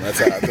coach them. That's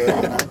how I do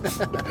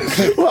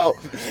it. Well,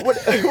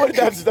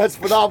 that's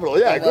phenomenal.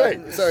 Yeah,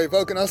 great. Sorry,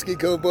 Volkanovski,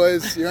 cool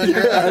boys. You're on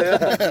your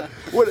own.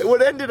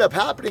 What ended up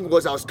happening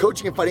was I was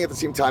coaching and fighting at the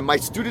same time. My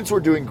students were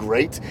doing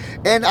great,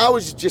 and I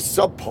was just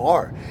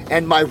subpar.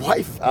 And my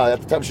wife,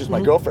 at the time she was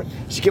my girlfriend,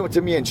 she came up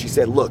to me and she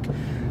said, "Look,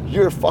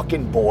 you're a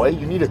fucking boy.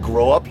 You need to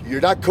grow up. You're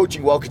not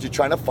coaching well because you're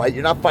trying to fight.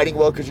 You're not fighting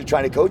well because you're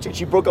trying to coach." And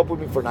she broke up with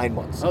me for 9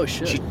 months. Oh,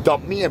 shit. She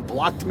dumped me and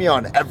blocked me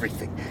on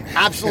everything.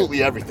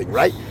 Absolutely everything,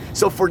 right?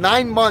 So for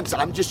 9 months,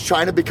 I'm just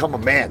trying to become a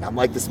man. I'm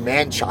like this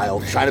man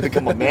child trying to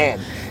become a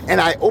man.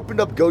 And I opened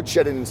up Goat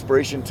Shed and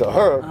inspiration to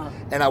her,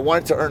 and I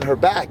wanted to earn her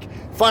back.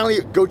 Finally,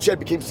 Goat Shed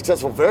became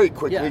successful very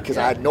quickly because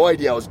I had no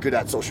idea I was good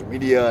at social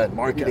media and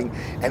marketing,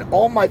 and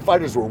all my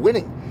fighters were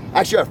winning.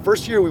 Actually, our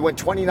first year, we went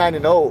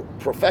 29-0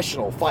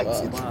 professional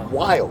fights. It's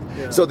wild.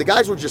 Yeah. So the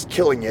guys were just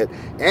killing it,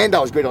 and I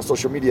was great on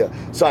social media.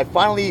 So I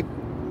finally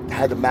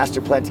had a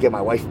master plan to get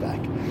my wife back.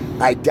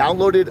 I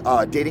downloaded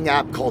a dating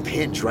app called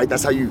Hinge, right?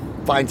 That's how you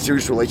find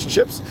serious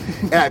relationships.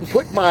 And I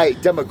put my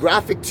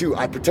demographic to,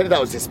 I pretended I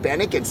was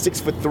Hispanic and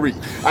 6'3".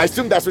 I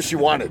assumed that's what she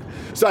wanted.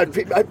 So I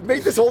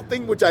made this whole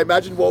thing, which I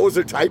imagined what was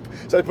her type.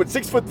 So I put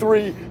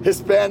 6'3",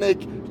 Hispanic,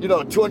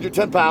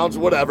 210 pounds,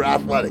 whatever,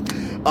 athletic.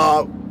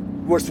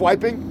 We're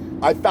swiping.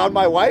 I found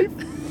my wife.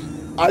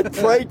 I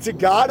prayed to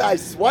God. I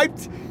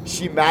swiped.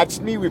 She matched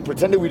me. We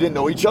pretended we didn't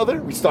know each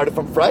other. We started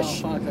from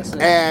fresh. Oh, fuck, that's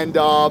it. And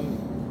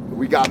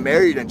we got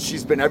married, and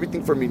she's been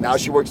everything for me. Now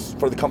she works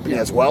for the company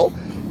as well.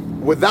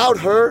 Without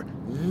her,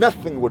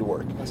 nothing would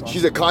work. Awesome.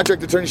 She's a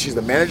contract attorney. She's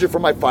the manager for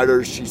my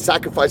fighters. She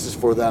sacrifices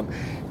for them.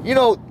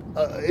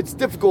 It's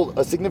difficult.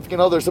 A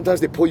significant other, sometimes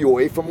they pull you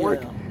away from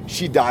work.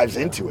 She dives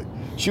into it.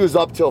 She was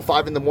up till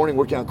 5 a.m.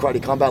 working on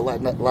Karate Combat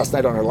last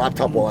night on her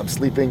laptop while I'm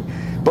sleeping.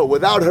 But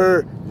without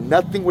her,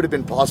 nothing would have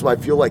been possible. I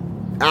feel like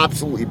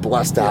absolutely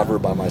blessed to have her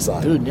by my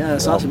side. Dude, yeah,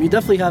 that's awesome. You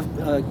definitely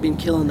have been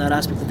killing that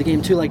aspect of the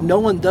game too. Like, no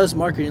one does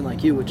marketing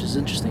like you, which is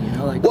interesting.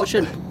 Like, Ghost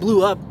Shed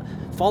blew up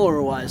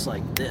follower-wise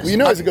like this.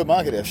 Well, he's a good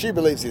marketer. If she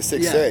believes he's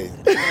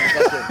 6'8",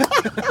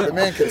 the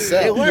man can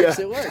sell. It works.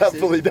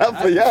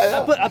 Definitely,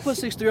 yeah. I put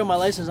 6'3" on my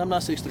license. I'm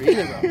not 6'3"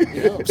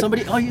 either, bro.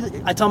 Somebody,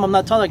 I tell them I'm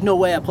not tall. Like, no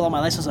way. I pull out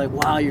my license. Like,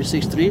 wow, you're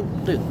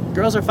 6'3". Dude,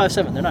 girls are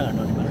 5'7". They're not gonna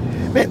know any better.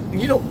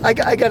 Man, I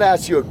got to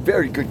ask you a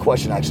very good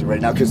question actually right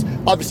now, because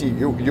obviously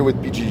you're with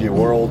BGG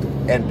World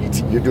and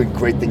BT. You're doing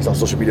great things on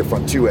social media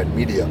front too and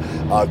media.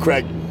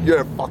 Craig,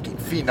 you're a fucking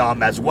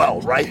phenom as well,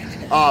 right?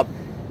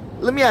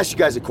 Let me ask you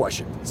guys a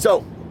question.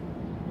 So,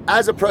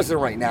 as a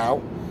president right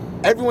now,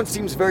 everyone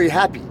seems very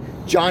happy.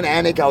 John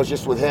Anik, I was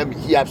just with him.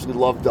 He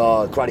absolutely loved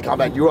Karate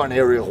Combat. You were on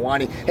Ariel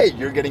Hawani. Hey,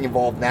 you're getting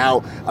involved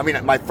now. I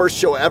mean, my first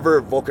show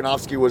ever,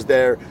 Volkanovski was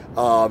there.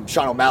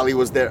 Sean O'Malley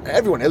was there.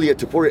 Everyone, Ilya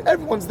Tapuri,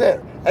 everyone's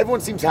there.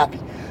 Everyone seems happy.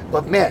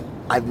 But man,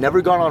 I've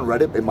never gone on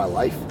Reddit in my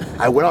life.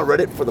 I went on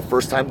Reddit for the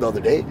first time the other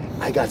day.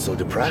 I got so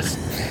depressed.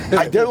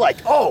 They're like,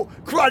 oh,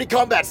 Karate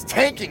Combat's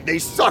tanking. They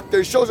suck.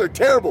 Their shows are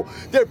terrible.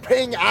 They're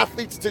paying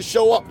athletes to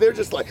show up. They're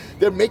just like,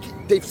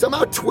 they've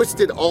somehow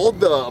twisted all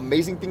the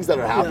amazing things that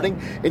are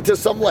happening into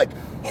some like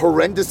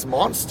horrendous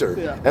monster.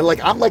 Yeah. And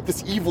like, I'm like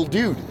this evil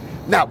dude.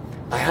 Now,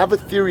 I have a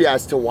theory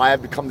as to why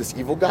I've become this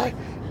evil guy.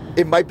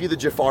 It might be the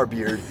Jafar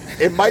beard.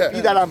 It might be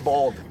that I'm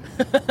bald.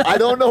 I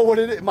don't know what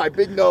it is. My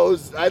big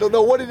nose. I don't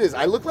know what it is.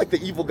 I look like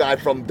the evil guy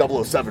from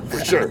 007 for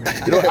sure.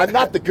 I'm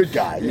not the good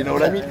guy. You know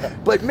what I mean?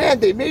 But man,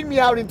 they made me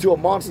out into a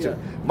monster.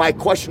 Yeah. My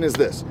question is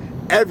this: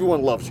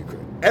 everyone loves you,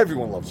 Craig.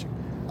 Everyone loves you.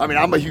 I mean,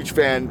 I'm a huge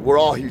fan. We're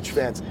all huge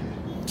fans.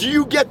 Do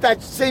you get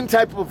that same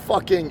type of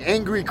fucking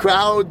angry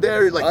crowd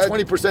there? Like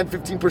 20%,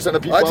 15%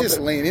 of people. I just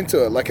lean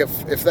into it. Like if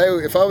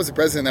I was the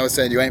president, and they were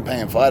saying you ain't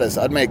paying fighters,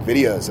 I'd make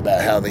videos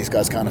about how these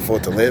guys can't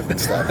afford to live and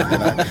stuff. You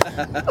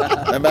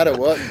know? No matter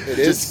what it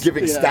is, just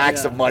giving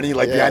stacks of money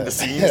behind the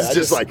scenes,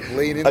 just like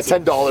lean into a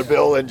 $10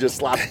 bill and just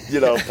slap,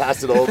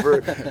 pass it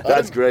over.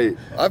 That's great.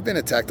 I've been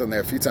attacked on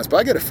there a few times, but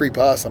I get a free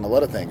pass on a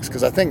lot of things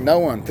because I think no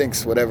one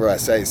thinks whatever I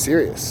say is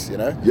serious. You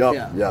know?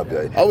 Yeah.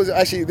 I was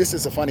actually. This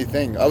is a funny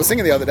thing. I was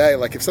thinking the other day,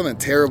 like if something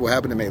terrible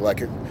happened to me,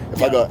 like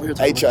if I got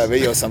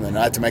HIV or something, and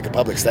I had to make a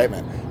public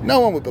statement, no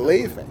one would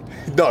believe me.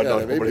 No,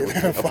 nobody would.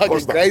 Of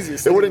course not.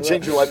 It wouldn't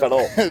change your life at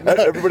all.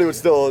 Everybody would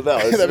still know.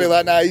 They'd be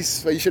like, "Nah, you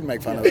shouldn't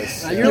make fun of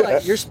this."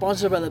 You're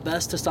sponsored by the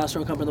best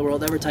testosterone company in the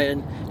world,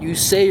 Evertitan. You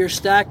say your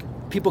stack.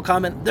 People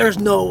comment, there's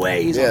no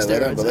way he's on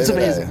steroids. It's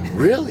amazing.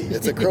 Really?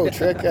 It's a cruel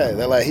trick. Yeah.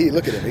 They're like,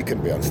 look at him. He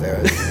couldn't be on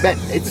steroids. Man,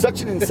 it's such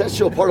an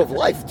essential part of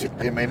life,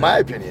 in my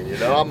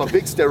opinion. I'm a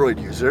big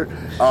steroid user.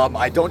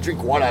 I don't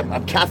drink water.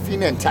 I'm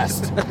caffeine and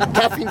test.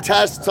 Caffeine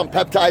test, some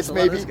peptides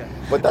maybe.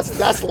 But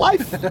that's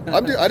life.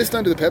 I just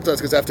don't do the peptides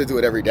because I have to do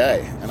it every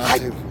day. And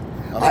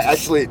I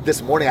actually,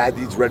 this morning I had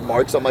these red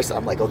marks on myself.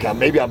 I'm like, okay,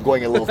 maybe I'm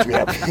going a little too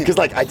heavy. Because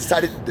I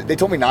decided, they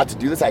told me not to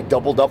do this. I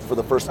doubled up for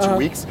the first 2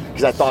 weeks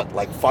because I thought,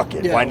 fuck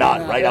it, why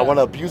not, right? I want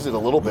to abuse it a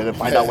little bit and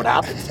find out what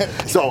happens.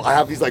 So I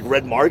have these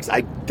red marks.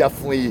 I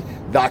definitely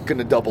not going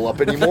to double up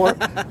anymore.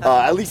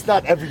 At least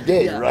not every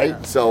day, right?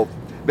 Yeah. So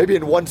maybe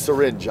in one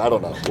syringe, I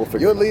don't know. We'll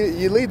figure it out.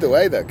 You lead the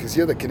way though, because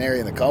you're the canary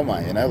in the coal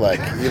mine. You're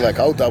like,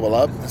 I'll double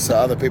up so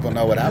other people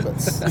know what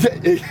happens.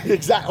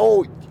 Exactly.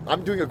 Oh.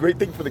 I'm doing a great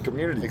thing for the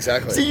community.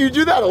 Exactly. See, you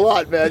do that a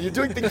lot, man. You're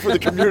doing things for the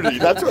community.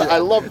 That's what I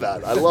love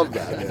that.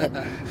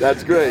 Man.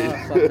 That's great.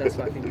 That's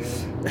fucking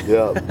good.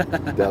 Yeah,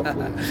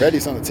 definitely.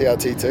 Freddie's on the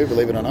TRT too,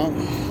 believe it or not.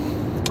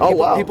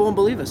 Wow. People won't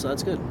believe it, so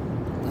that's good.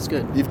 That's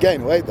good. You've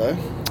gained weight though.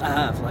 I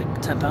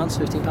have 10 pounds,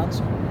 15 pounds.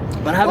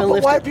 But I haven't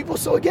lifted. Why are people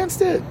so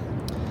against it?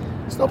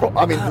 It's no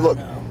problem. I mean, look,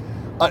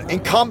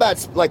 in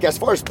combat, as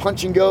far as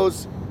punching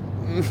goes,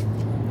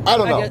 I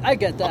don't know. I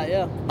get that,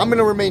 yeah. I'm going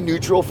to remain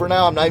neutral for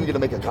now. I'm not even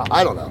going to make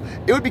I don't know.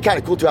 It would be kind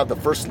of cool to have the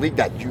first league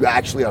that you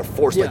actually are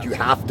forced, you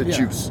have to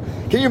juice.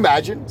 Can you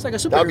imagine? It's like a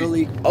superhero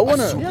league. I want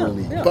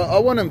to, but I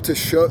want them to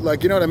show,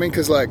 you know what I mean?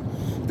 Because,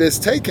 there's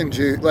taking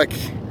juice,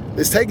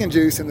 there's taking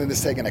juice and then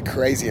there's taking a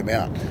crazy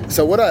amount.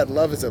 So what I'd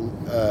love is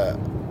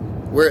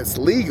where it's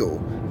legal,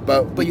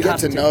 but you get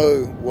to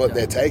know what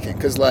they're taking.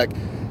 Because,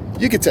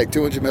 you could take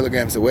 200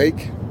 milligrams a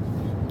week.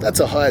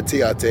 That's a higher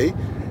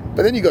TRT.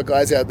 But then you got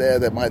guys out there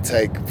that might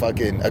take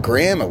fucking a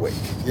gram a week.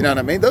 You know what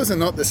I mean? Those are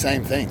not the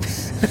same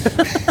things.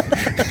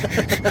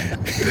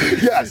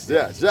 Yes.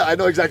 Yeah, I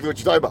know exactly what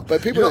you're talking about.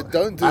 But people that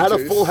don't do I had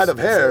juice, a full head of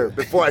hair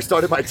before I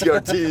started my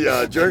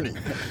TRT journey.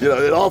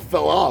 It all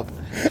fell off.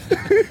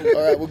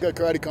 All right, we'll go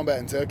karate combat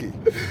in Turkey.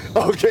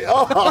 Okay.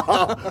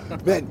 Oh,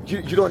 man,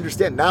 you don't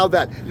understand. Now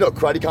that,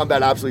 karate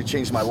combat absolutely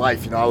changed my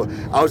life.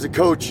 I was a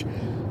coach,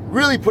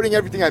 really putting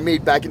everything I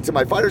made back into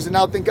my fighters, and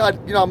now thank God,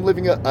 I'm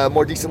living a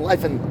more decent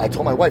life. And I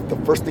told my wife, the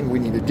first thing we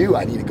need to do,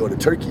 I need to go to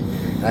Turkey,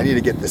 and I need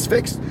to get this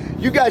fixed.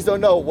 You guys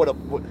don't know what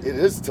it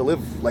is to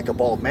live like a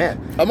bald man.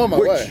 I'm on my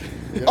way.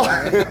 All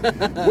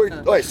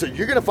right, so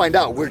you're gonna find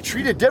out we're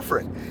treated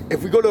different.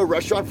 If we go to a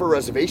restaurant for a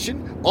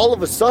reservation, all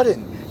of a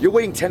sudden you're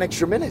waiting 10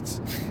 extra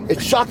minutes.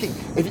 It's shocking.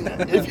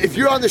 If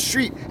you're on the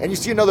street and you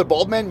see another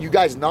bald man, you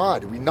guys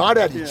nod. We nod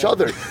at each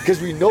other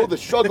because we know the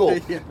struggle.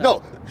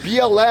 No,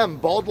 BLM,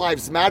 Bald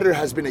Lives Matter,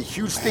 has been a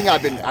huge thing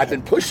I've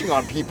been pushing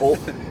on people,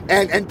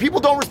 and people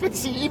don't respect.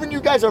 See, even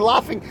you guys are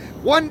laughing.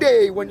 One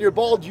day when you're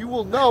bald, you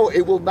will know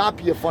it will not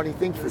be a funny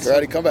thing for you.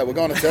 Karate combat. We're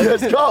going to Turkey.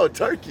 Let's go,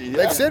 Turkey. Yeah.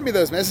 They've sent me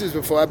those messages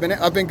before.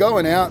 I've been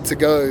going out to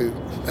go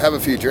have a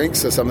few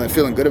drinks or something,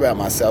 feeling good about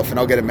myself, and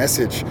I'll get a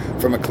message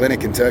from a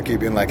clinic in Turkey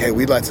being like, "Hey,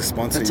 we'd like to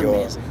sponsor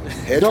your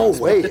hair No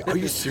transplant." way. Are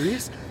you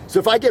serious? So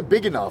if I get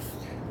big enough.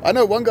 I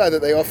know one guy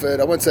that they offered,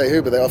 I won't say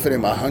who, but they offered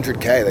him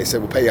 $100K. They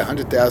said, we'll pay you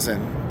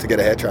 $100,000 to get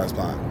a hair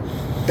transplant.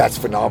 That's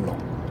phenomenal.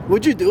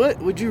 Would you do it?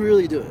 Would you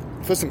really do it?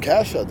 For some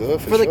cash, I'll do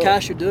it. For the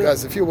cash, you do it?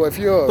 Guys, if you're...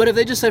 But if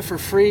they just said for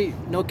free,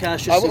 no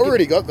cash... I've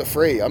already got the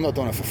free. I'm not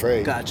doing it for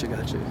free. Gotcha.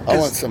 I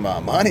want some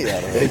money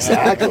out of it.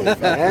 Exactly,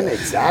 man.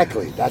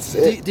 Exactly. That's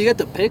it. Do you get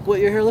to pick what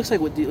your hair looks like?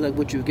 Would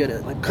you get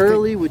it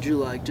curly? Would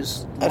you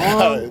just... I don't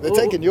know. They're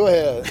taking your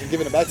hair and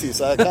giving it back to you,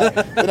 so I can't...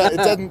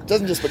 it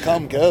doesn't just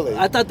become curly.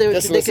 I thought they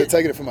Just unless they're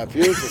taking it from my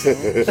pubes or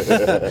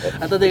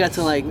something. I thought they got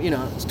to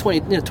it's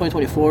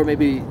 2024.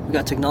 Maybe we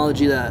got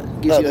technology that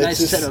gives you a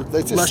nice set of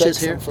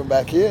luscious hair from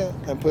back here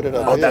and put it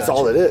on. Oh, that's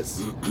all it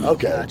is.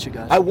 Okay.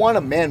 Gotcha. I want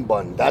a man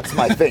bun. That's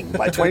my thing.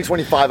 By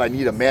 2025, I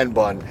need a man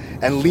bun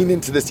and lean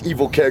into this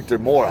evil character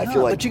more. I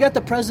feel like. But you got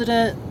the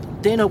president,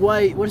 Dana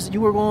White. What is it? You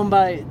were going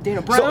by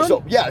Dana Brown?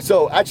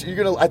 So actually,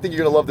 I think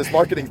you're gonna love this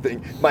marketing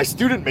thing. My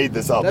student made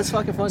this up. That's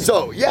fucking funny.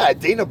 So yeah,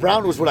 Dana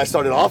Brown was what I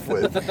started off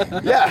with.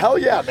 Yeah, hell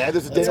yeah, man.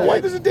 There's a Dana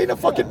White. There's a Dana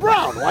fucking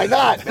Brown. Why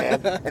not,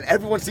 man? And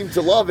everyone seemed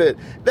to love it.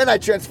 Then I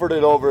transferred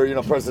it over.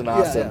 President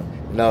Austin.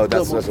 Yeah. No,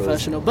 that's more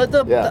professional. But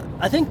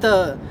I think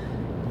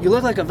you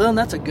look like a villain.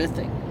 That's a good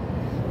thing.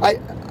 I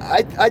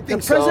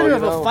think the president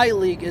of so, a fight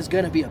league is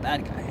going to be a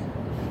bad guy.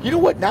 You know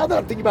what? Now that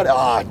I'm thinking about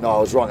it, no, I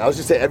was wrong. I was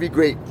just saying every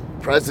great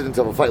president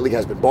of a fight league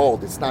has been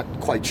bald. It's not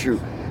quite true.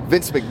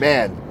 Vince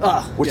McMahon,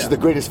 which is the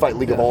greatest fight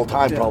league of all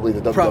time, probably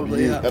the WWE.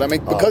 Probably, yeah. And I mean,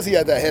 because he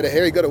had that head of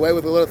hair, he got away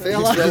with a lot of things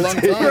for a long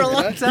time. For a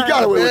long time. He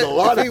got away with a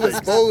lot of things. If he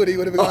was bald, he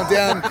would have gone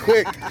down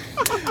quick.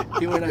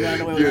 He would have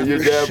gone away with You're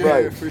damn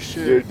right. For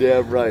sure. You're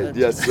damn right.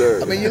 Yes,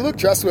 sir. I mean, you look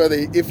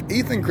trustworthy. If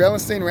Ethan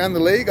Krellenstein ran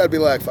the league, I'd be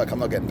like, fuck, I'm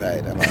not getting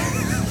paid.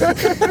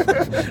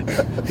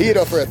 He'd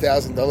offer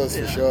 $1,000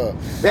 for sure.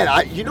 Man,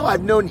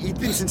 I've known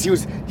Ethan since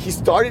he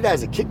started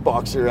as a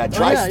kickboxer at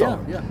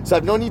TriStar. Yeah. So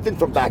I've known Ethan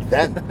from back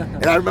then.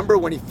 And I remember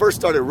when he first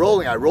started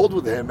rolling, I rolled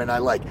with him, and I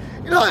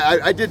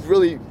did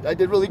really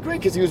great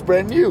because he was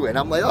brand new. And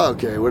I'm like, oh,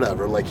 okay,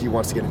 whatever. Like, he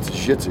wants to get into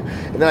jiu-jitsu.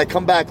 And then I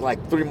come back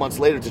like 3 months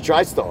later to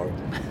TriStar,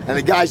 and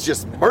the guy's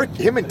just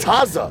him and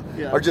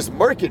Taza are just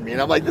murking me.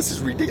 And I'm like, this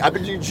is ridiculous. I've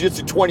been doing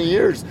jiu-jitsu 20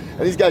 years,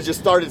 and these guys just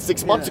started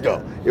 6 months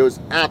ago. It was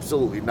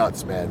absolutely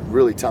nuts, man.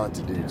 Really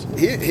talented dudes.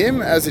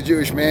 Him as a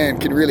Jewish man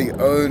can really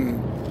own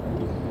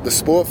the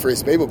sport for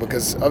his people,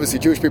 because obviously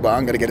Jewish people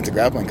aren't going to get into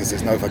grappling because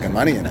there's no fucking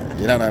money in it.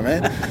 You know what I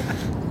mean?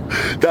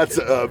 That's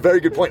a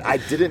very good point. I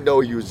didn't know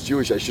he was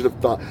Jewish. I should have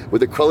thought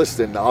with the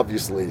Krelliston,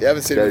 obviously. You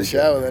haven't seen him in the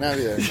shower then, have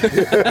you?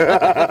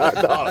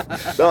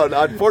 no,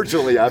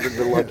 unfortunately, I haven't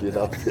been lucky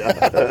enough.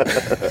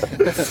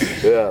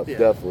 Yeah,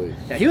 definitely.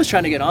 Yeah, he was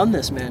trying to get on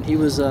this, man. He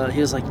was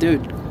like,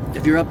 dude,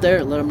 if you're up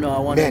there, let him know I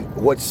want Man,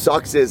 what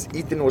sucks is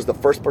Ethan was the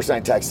first person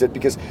I texted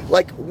because,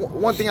 like,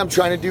 one thing I'm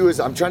trying to do is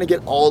I'm trying to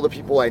get all the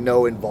people I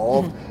know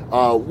involved.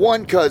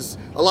 One, because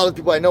a lot of the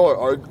people I know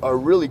are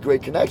really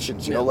great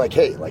connections, you know, like,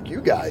 hey, like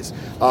you guys.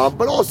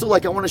 But also,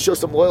 like, I want to show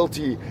some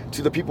loyalty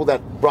to the people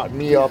that brought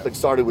me up and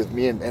started with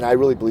me, and I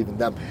really believe in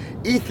them.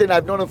 Ethan,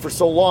 I've known him for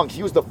so long.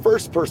 He was the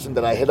first person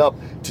that I hit up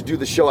to do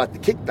the show at the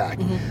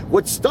Kickback.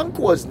 What stunk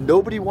was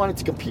nobody wanted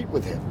to compete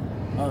with him.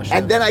 Oh, sure.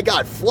 And then I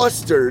got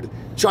flustered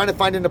trying to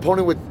find an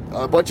opponent with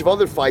a bunch of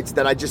other fights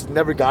that I just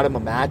never got him a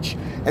match.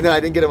 And then I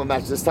didn't get him a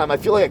match this time. I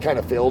feel like I kind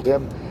of failed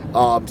him.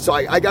 So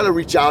I got to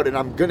reach out, and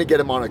I'm going to get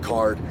him on a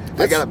card.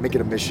 I got to make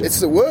it a mission. It's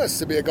the worst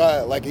to be a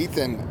guy like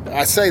Ethan.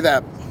 I say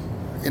that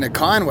in a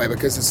kind way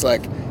because it's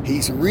like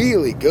he's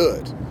really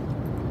good.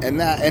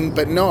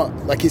 But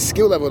not, like, his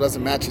skill level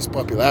doesn't match his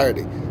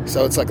popularity.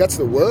 So it's like that's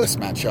the worst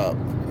matchup.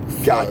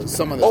 God.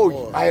 Some of the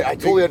sport. I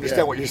totally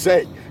understand what you're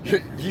saying.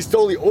 He's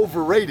totally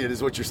overrated,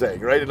 is what you're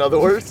saying, right? In other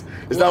words,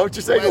 is that what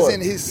you're saying? As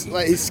in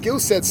his skill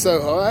set's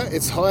so high,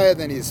 it's higher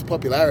than his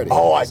popularity.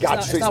 Oh, I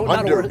got you.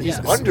 He's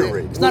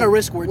underrated. It's not a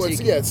risk we're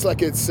taking. It's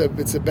like it's a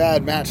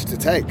bad match to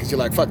take because you're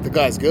like, fuck, the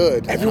guy's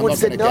good. Everyone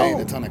said no. Gain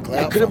a ton of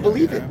clout. I couldn't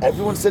believe it.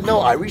 Everyone said no.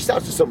 I reached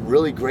out to some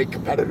really great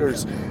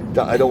competitors.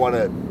 I don't want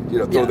to,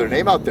 throw their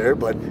name out there,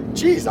 but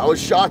geez, I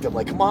was shocked. I'm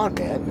like, come on,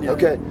 man. Yeah.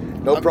 Okay,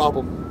 no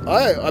problem.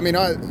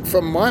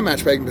 From my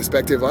matchmaking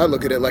perspective, I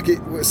look at it like,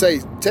 say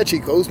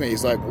Techi calls me,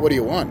 he's like, what do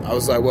you want? I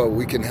was like, well,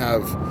 we can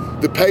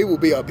have, the pay will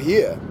be up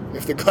here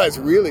if the guy's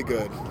really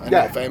good and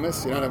not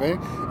famous, you know what I mean?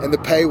 And the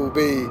pay will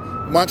be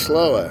much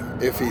lower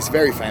if he's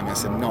very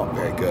famous and not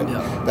very good.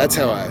 Yeah. That's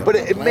how I... But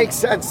it makes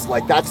sense.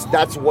 Like,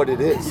 that's what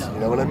it is. Yeah. You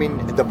know what I mean?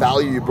 The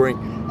value you bring.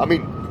 I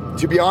mean,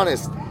 to be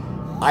honest,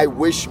 I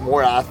wish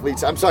more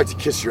athletes, I'm sorry to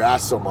kiss your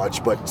ass so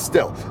much, but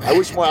still, I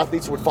wish more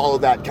athletes would follow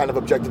that kind of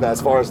objective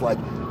as far as, like,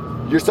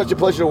 you're such a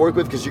pleasure to work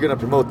with because you're going to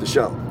promote the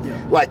show.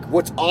 Yeah. Like,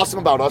 what's awesome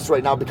about us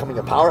right now becoming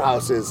a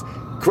powerhouse is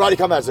Karate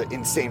Combat has an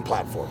insane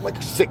platform, like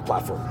a sick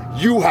platform.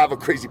 You have a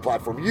crazy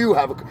platform.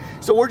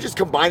 So we're just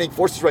combining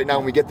forces right now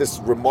and we get this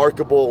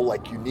remarkable,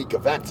 like, unique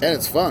event. And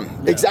it's fun.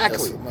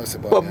 Exactly.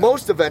 But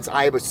most events,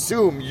 I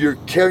assume you're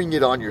carrying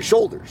it on your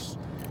shoulders.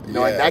 And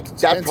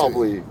that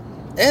probably...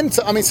 And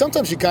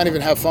sometimes you can't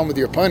even have fun with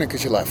your opponent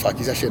because you're like, fuck,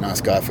 he's actually a nice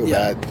guy. I feel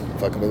bad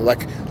fucking with him.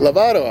 Like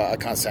Lovato, I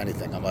can't say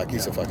anything. I'm like,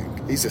 he's a stand-up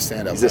guy. He's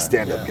a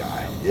stand-up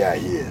guy. Yeah,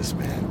 he is,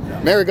 man.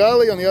 Yeah.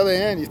 Marigali, on the other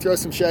hand, you throw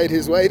some shade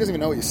his way, he doesn't even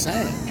know what you're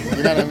saying.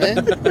 You know what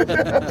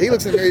I mean? He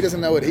looks at me, he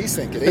doesn't know what he's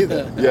thinking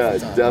either. Yeah,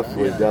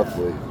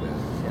 definitely.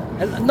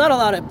 And not a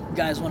lot of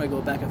guys want to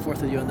go back and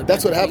forth with you on the back.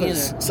 That's what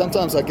happens.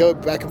 Sometimes I go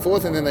back and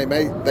forth, and then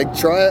they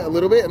try it a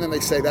little bit, and then they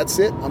say, "That's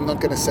it. I'm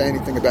not going to say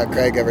anything about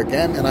Craig ever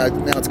again." And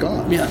now it's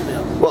gone. Yeah.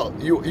 Well,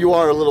 you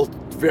are a little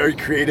very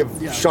creative,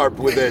 sharp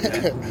with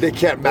it. They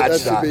can't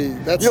match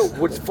that.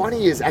 What's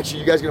funny is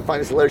actually you guys are gonna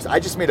find this hilarious. I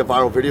just made a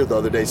viral video the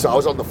other day, so I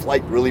was on the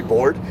flight really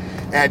bored,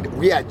 and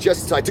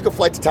so I took a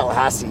flight to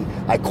Tallahassee.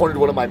 I cornered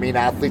one of my main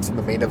athletes in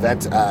the main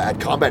event at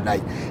Combat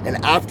Night,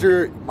 and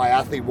after my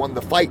athlete won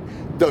the fight,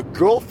 the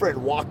girlfriend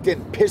walked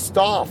in pissed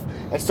off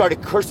and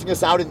started cursing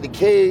us out in the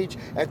cage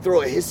and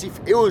throw a hissy.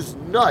 It was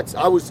nuts.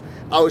 I was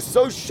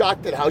so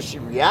shocked at how she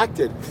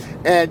reacted,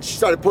 and she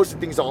started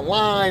posting things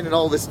online and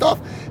all this stuff.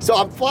 So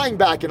I'm flying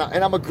back, and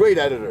I'm a great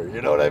editor.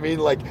 You know what I mean?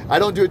 Like, I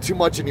don't do it too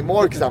much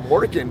anymore because I'm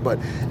working. But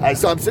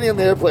so I'm sitting on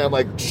the airplane. I'm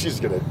like, she's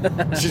gonna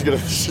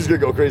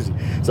go crazy.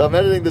 So I'm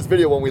editing this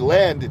video. When we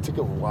land, it took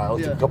a while.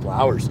 It took a couple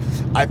hours.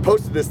 I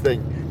posted this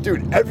thing.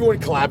 Dude, everyone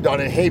collabed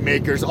on it.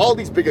 Haymakers, all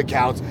these big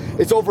accounts.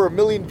 It's over 1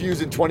 million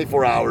views in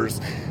 24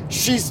 hours.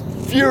 she's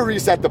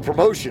furious at the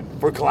promotion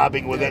for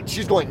collabing with it.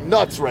 She's going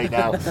nuts right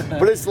now.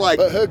 But it's like...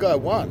 But her guy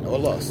won or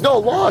lost? No,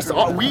 lost.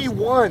 We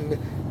won.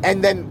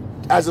 And then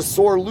as a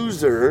sore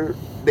loser...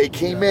 They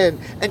came in,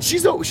 and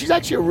she's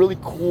actually a really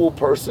cool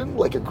person,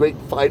 like a great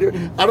fighter.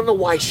 I don't know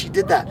why she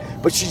did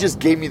that, but she just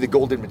gave me the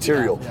golden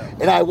material,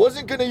 and I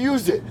wasn't gonna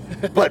use it.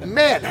 But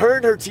man, her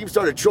and her team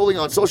started trolling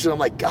on social. I'm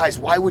like, guys,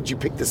 why would you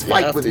pick this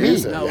fight with me?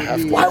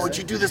 Why would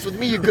you do this with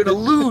me? You're gonna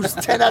lose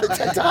 10 out of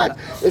 10 times.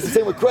 It's the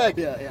same with Craig.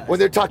 When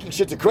they're talking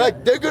shit to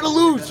Craig, they're gonna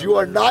lose. You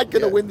are not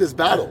gonna win this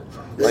battle.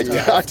 Like you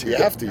have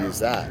to use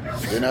that.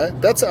 You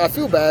know, I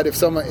feel bad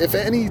if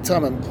any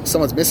time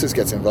someone's missus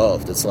gets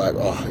involved, it's like,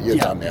 oh, you're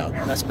done now.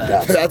 That's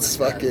bad. That's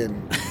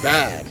fucking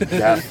bad.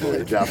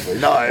 Definitely.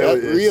 No,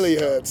 it really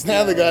hurts.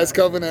 Now the guy's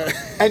covering it.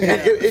 And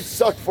it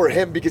sucked for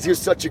him because he was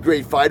such a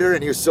great fighter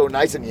and he was so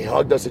nice and he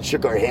hugged us and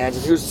shook our hands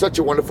and he was such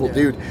a wonderful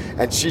dude.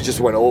 And she just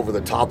went over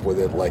the top with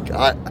it. Like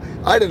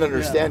I didn't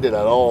understand it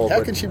at all.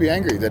 How can she be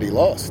angry that he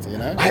lost? You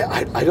know,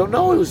 I don't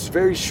know. It was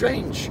very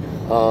strange.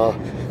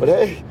 But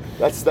hey.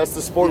 That's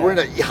the sport. We're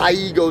in high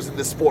egos in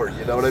the sport.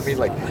 You know what I mean?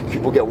 Like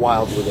people get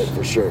wild with it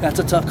for sure. That's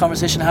a tough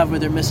conversation to have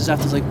with their missus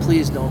after. It's like,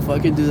 please don't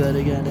fucking do that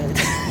again.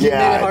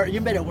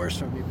 You made it worse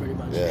for me, pretty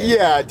much.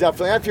 Yeah,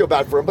 definitely. I feel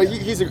bad for him, but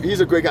he's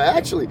a great guy.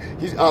 Actually,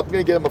 I'm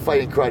gonna get him a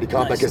fight in karate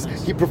combat because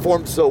he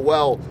performed so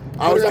well.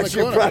 I was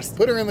actually impressed.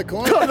 Put her in the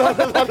corner.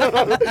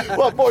 No.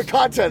 Well, more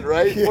content,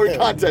 right? Yeah. More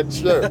content,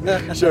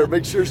 sure.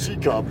 Make sure she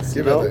comes.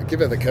 Give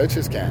her the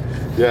coach's can.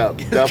 Yeah,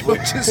 definitely.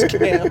 Coach's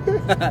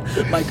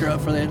can. Mic her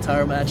up for the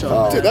entire match.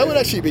 Dude, that would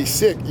actually be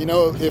sick. You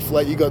know, if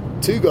like you got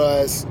two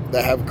guys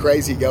that have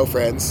crazy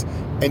girlfriends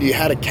and you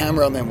had a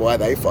camera on them while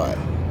they fight.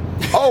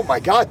 Oh my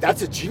God,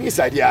 that's a genius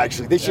idea.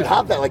 Actually, they should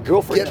have that like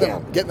girlfriend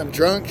cam. Get them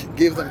drunk,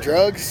 give them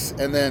drugs,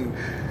 and then.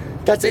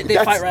 They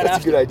fight right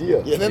after. A good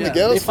idea. Yeah, then the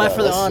girls they fight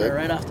for the honor sick.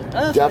 right after.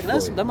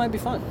 Definitely. That might be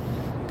fun.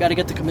 Got to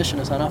get the commission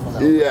to sign off on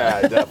that.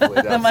 Yeah,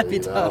 definitely. That might be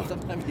tough.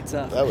 That might be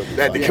tough. That would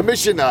be the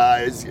commission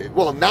is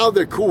now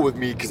they're cool with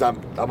me because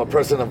I'm a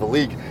president of a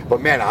league.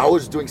 But man, I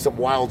was doing some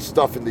wild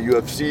stuff in the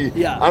UFC.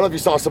 Yeah. I don't know if you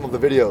saw some of the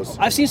videos.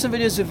 I've seen some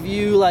videos of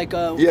you like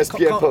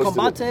ESPN posted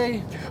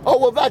Combate. Oh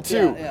well, that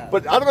too. Yeah.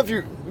 But I don't know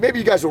if maybe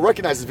you guys will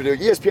recognize this video.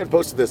 ESPN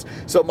posted this.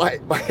 So my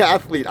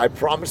athlete, I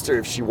promised her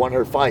if she won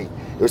her fight,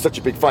 it was such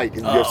a big fight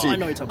in the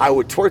UFC, I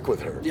would twerk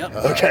with her. Yep.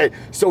 Okay.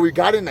 So we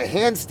got in the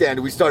handstand.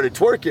 We started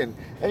twerking.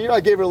 And,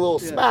 I gave her a little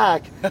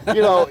smack.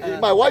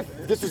 My wife,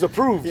 this was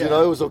approved. It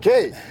was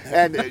okay.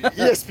 And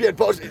ESPN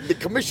posted, the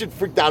commission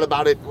freaked out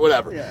about it,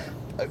 whatever. Yeah.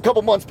 A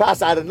couple months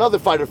passed, I had another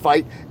fighter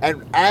fight.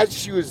 And as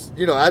she was,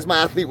 as my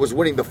athlete was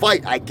winning the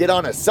fight, I get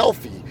on a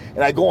selfie.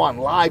 And I go on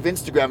live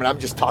Instagram and I'm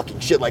just talking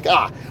shit like,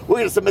 we're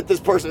going to submit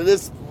this person to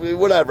this,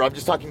 whatever. I'm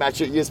just talking mad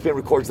shit. ESPN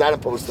records that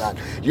and posts that.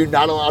 You're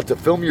not allowed to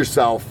film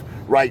yourself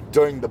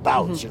during the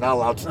bouts. Mm-hmm. You're not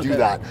allowed to do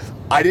that.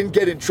 I didn't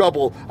get in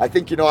trouble. I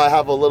think, I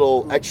have a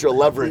little extra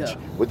leverage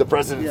with the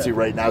presidency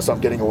right now, so I'm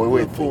getting away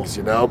with things,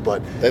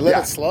 but... They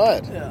let it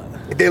slide. Yeah.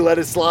 They let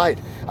it slide.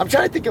 I'm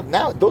trying to think of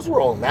now, those were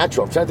all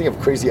natural. I'm trying to think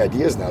of crazy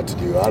ideas now to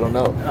do. I don't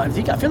know. I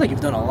feel like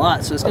you've done a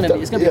lot, so it's gonna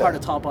be hard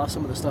to top off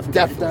some of the stuff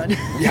you've done.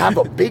 We have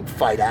a big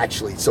fight,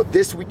 actually. So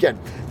this weekend,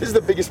 this is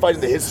the biggest fight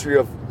in the history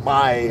of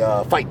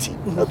my fight team,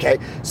 okay?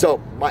 So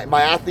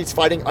my athlete's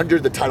fighting under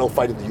the title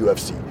fight in the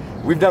UFC.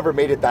 We've never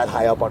made it that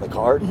high up on a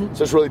card,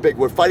 so it's really big.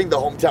 We're fighting the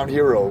hometown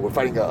hero. We're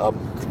fighting a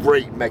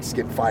great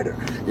Mexican fighter.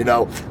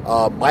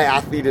 My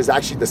athlete is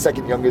actually the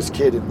second youngest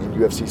kid in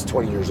UFC. He's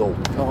 20 years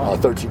old,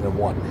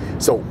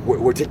 13-1. So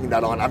we're taking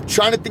that on. I'm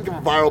trying to think of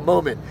a viral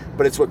moment,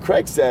 but it's what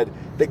Craig said.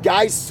 The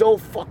guy's so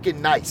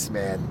fucking nice,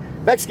 man.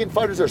 Mexican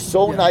fighters are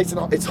so nice,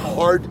 and it's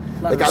hard.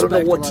 Like, I don't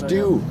know what to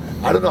do.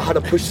 I don't know how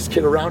to push this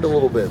kid around a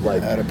little bit.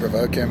 Like, how to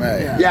provoke him,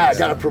 I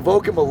gotta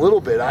provoke him a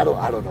little bit. I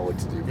don't know what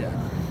to do.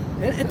 Yeah.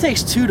 It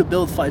takes two to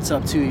build fights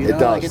up too. It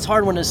does. Like, it's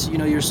hard when it's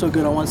you're so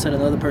good on one side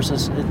and the other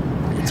person's.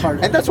 It's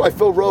hard. And that's why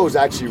Phil Rowe is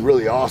actually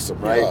really awesome,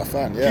 right? Oh,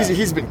 fun. Yeah.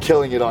 He's been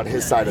killing it on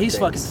his side of things. He's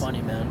fucking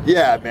funny, man.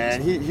 Yeah,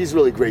 man. He's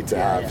really great to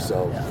have.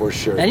 For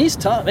sure. And he's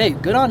tough. Hey,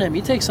 good on him.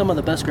 He takes some of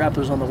the best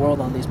grapplers on the world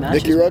on these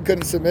matches. Nicky Rod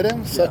couldn't submit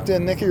him. Sucked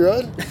in Nicky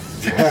Rod.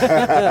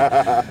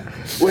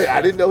 Wait,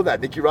 I didn't know that.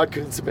 Nicky Rod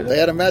couldn't submit him. They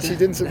had a match. He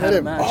didn't submit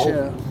him.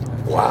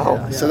 Wow.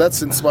 Yeah. So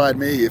that's inspired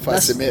me. If I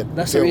submit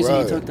that's Phil the reason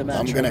Rowe, he took the match.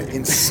 I'm going to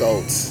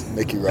insult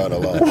Nicky Rod a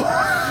lot.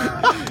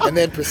 And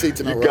then proceed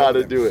to my You got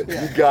to do it.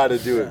 You got to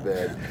do it,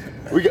 man.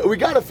 We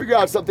got to figure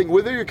out something,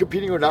 whether you're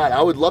competing or not.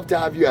 I would love to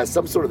have you as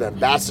some sort of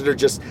ambassador,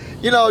 just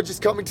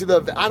coming to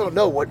the. I don't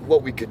know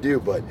what we could do,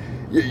 but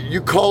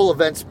you call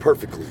events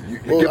perfectly. You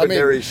give a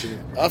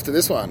narration. After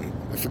this one,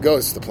 if it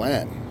goes to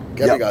plan,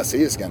 Gabi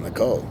Garcia's getting the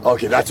call.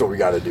 Okay, that's what we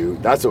got to do.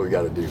 I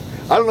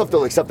don't know if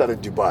they'll accept that in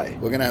Dubai.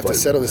 We're gonna have to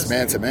settle this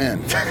man to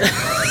man.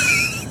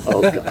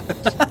 Oh God.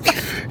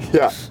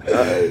 Yeah.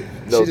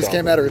 She just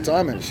came out of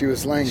retirement. She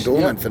was laying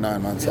dormant for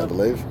 9 months, I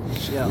believe.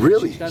 Yeah.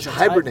 Really? She's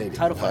hibernating.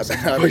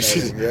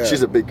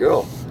 She's a big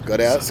girl.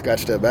 Got out,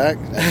 scratched her back,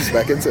 and she's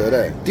back into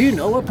it. Do you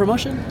know what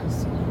promotion?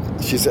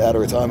 She's out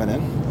of retirement,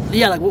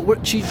 Yeah, like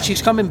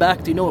she's coming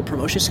back. Do you know what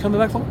promotion she's coming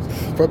back for?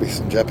 Probably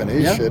some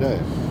Japanese shit, eh?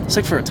 It's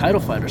like for a title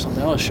fight or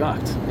something. I was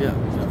shocked. Yeah.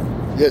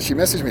 Yeah, she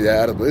messaged me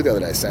out of the blue the other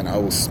day saying, "I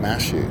will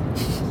smash you."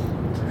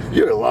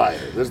 You're a liar.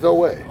 There's no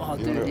way. Oh,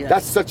 dude, yeah.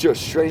 That's such a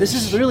strange... This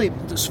is really,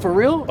 for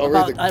real,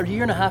 about really? a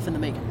year and a half in the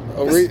making.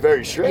 This is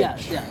very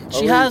strange. Yeah.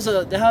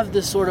 They have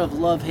this sort of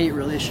love-hate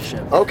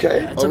relationship.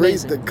 Okay. Yeah, it's I'll read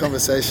amazing. the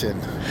conversation.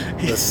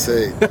 Let's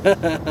see.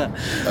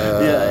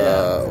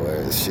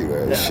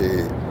 Where is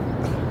she?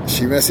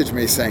 She messaged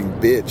me saying,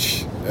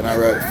 "Bitch," and I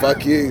wrote,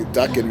 "Fuck you,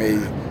 ducking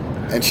me,"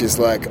 and she's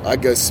like, "I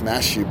go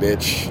smash you,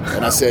 bitch,"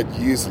 and I said,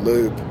 "Use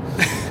lube,"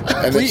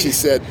 and then she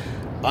said,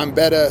 "I'm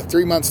better.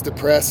 3 months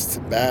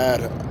depressed,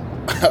 bad.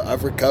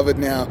 I've recovered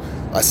now.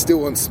 I still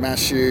won't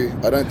smash you.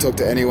 I don't talk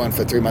to anyone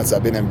for 3 months.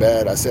 I've been in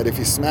bed." I said, "If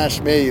you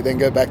smash me, then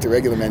go back to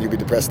regular, man. You'll be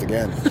depressed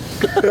again."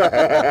 That's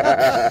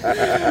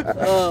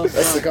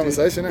the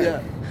conversation, eh?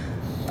 Yeah.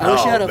 I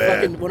wish she had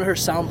one of her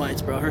sound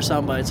bites, bro. Her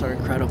sound bites are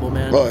incredible,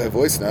 man. Well, her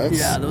voice notes.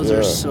 Yeah, those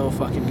are so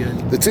fucking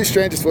good. The two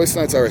strangest voice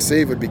notes I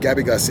received would be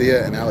Gabi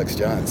Garcia and Alex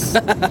Jones.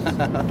 The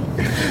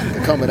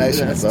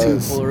combination of That's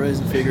those. two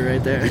polarizing figure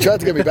right there. He tried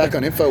to get me back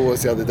on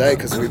InfoWars the other day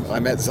because I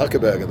met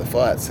Zuckerberg at the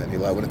fights, and he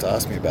wanted to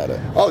ask me about it.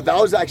 Oh, that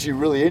was actually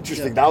really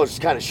interesting. Yeah. I was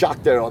kind of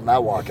shocked there on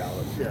that walkout.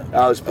 Yeah.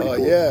 That was pretty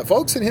cool. Yeah,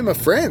 Folks and him are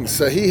friends,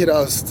 so he had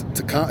asked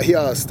to come. He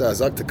asked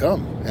Zuck to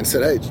come and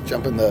said, "Hey,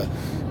 jump in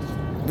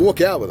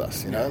walk out with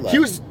us." You know, like, He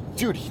was...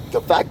 Dude,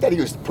 the fact that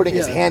he was putting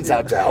his hands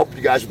out to help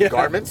you guys with the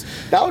garments,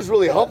 that was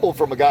really humble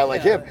from a guy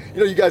like him. You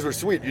know, you guys were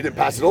sweet. You didn't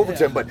pass it over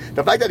to him, but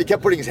the fact that he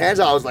kept putting his hands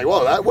out, I was like,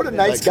 whoa, what a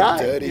nice like guy.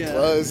 Dirty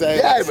clothes. Eh?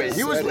 Yeah, but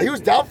he was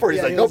down for it.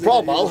 He's like, no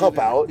problem, I'll help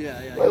out.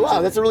 Like, wow,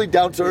 that's a really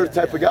down-to-earth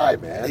type of guy,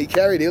 man. He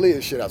carried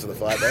Ilya's shit after the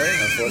fight, though.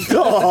 Unfortunately.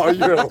 Oh,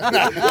 you're...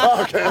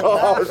 Okay.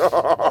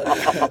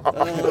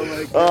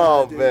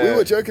 Oh, man. We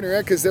were joking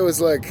around because there was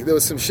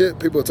some shit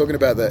people were talking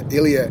about that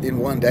Ilya in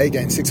one day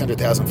gained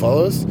 600,000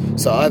 followers.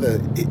 So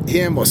either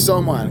him or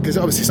someone, because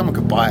obviously someone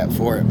could buy it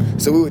for him.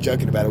 So we were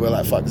joking about it. We were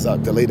like, "Fuck,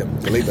 Zuck, delete him,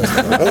 delete those."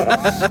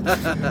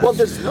 Well,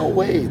 there's no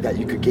way that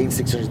you could gain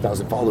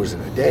 600,000 followers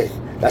in a day.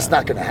 That's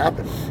not going to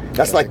happen.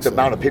 That's like the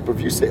amount of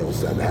pay-per-view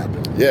sales that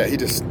happened. Yeah, he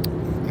just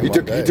He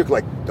took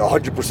like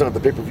 100% of the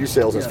pay-per-view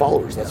sales as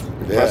followers. That's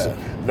impressive.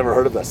 Never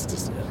heard of that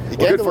statistic. He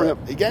Well, gained, good for him.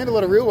 he gained a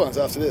lot of real ones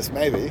after this,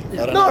 maybe. I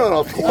don't know. No,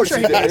 of course sure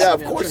he he did. does. Yeah,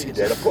 of I'm course sure he he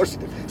did. does. Of course he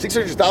did.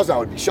 600,000, I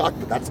would be shocked,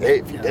 but that's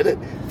if he did it.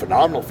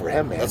 Phenomenal for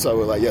him, man. That's why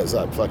we're like, "Yeah,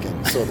 Zuck,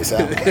 fucking sort this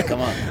out.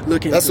 Come on."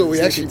 Look into That's what it, we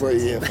look actually into brought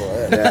you here for.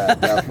 Yeah. Yeah,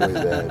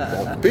 definitely did.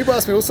 Definitely. People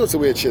ask me all sorts of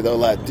weird shit. They're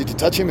like, "Did you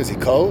touch him? Is he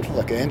cold?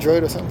 Like an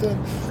android or something?"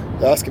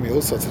 They're asking me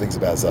all sorts of things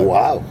about Zuck.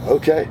 Wow.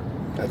 Okay.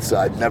 That's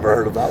I'd never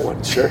heard of that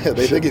one. Sure.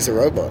 They think he's a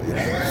robot, you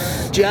know.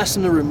 Did you ask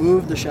him to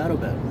remove the shadow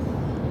ban?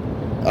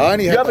 I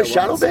only had have a that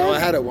shadow once. ban? No, I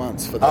had it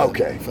once for the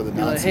for the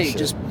You're like, Nazi hey, shit.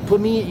 just put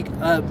me. You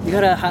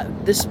gotta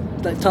this.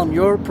 Like, tell him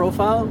your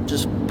profile.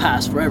 Just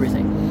pass for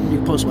everything. You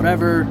can post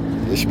whatever.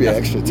 There should be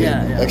extra too.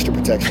 Yeah. Extra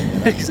protection. You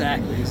know?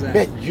 Exactly.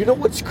 Man, you know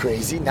what's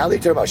crazy? Now they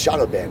talk about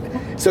shadow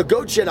ban. So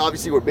Goat Shit,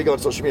 obviously, we're big on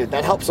social media.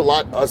 That helps a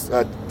lot us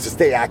to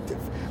stay active.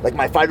 Like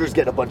my fighters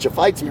get a bunch of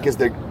fights because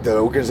the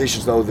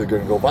organizations know they're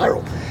going to go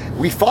viral.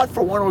 We fought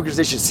for one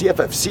organization,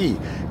 CFFC,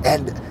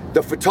 and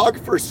the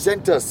photographer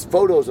sent us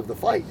photos of the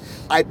fight.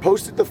 I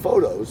posted the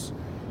photos.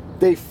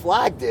 They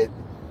flagged it.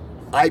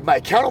 My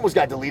account almost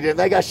got deleted, and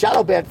I got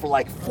shadow banned for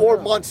like 4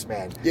 months,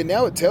 man. Yeah,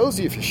 now it tells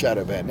you if you're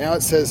shadow banned. Now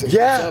it says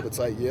it's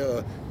like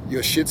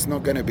your shit's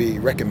not going to be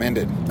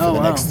recommended for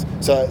the next.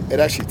 So it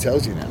actually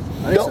tells you now.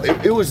 No,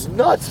 it was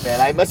nuts,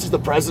 man. I messaged the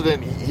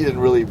president. He didn't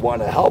really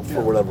want to help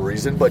for whatever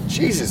reason, but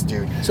Jesus,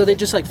 dude. So they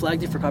just like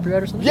flagged you for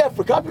copyright or something? Yeah,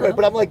 for copyright.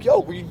 But I'm like,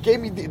 yo, you gave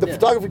me the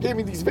photographer gave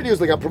me these videos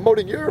like I'm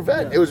promoting your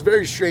event. Yeah. It was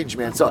very strange,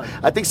 man. So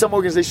I think some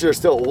organizations are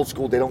still old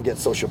school. They don't get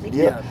social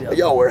media. Yeah. Like,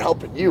 yo, we're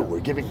helping you. We're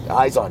giving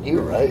eyes on you,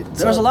 right?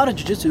 There's a lot of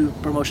jiu-jitsu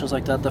promotions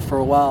like that for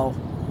a while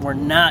we're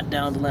not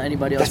down to let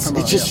anybody else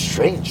promote. It's just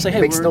strange. It's like, hey,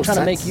 it makes we're no trying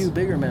sense. to make you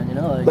bigger, man. You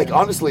know, like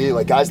honestly,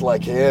 like guys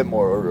like him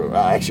or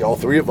actually all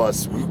three of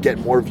us, we get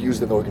more views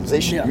than the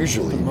organization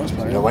usually. For the most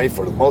part, you know, right?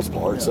 For the most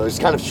part. So it's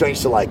kind of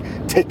strange to like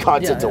take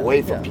content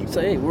away from people.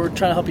 So hey, we're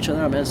trying to help each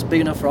other out, man. It's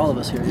big enough for all of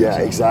us here. Yeah,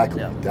 so,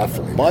 exactly.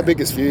 Definitely. My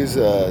biggest views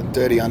are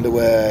dirty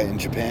underwear in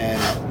Japan,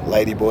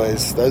 lady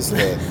boys. Those are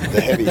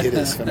the heavy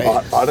hitters for me.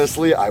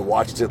 Honestly, I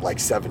watched it like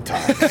 7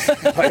 times.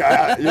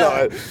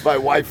 My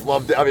wife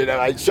loved it. I mean,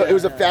 it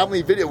was a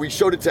family video. We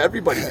showed it to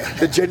everybody.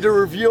 The gender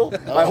reveal.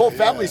 My whole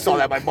family saw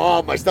that. My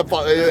mom, my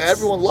stepfather,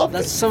 everyone loved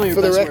it. Some of your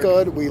For the best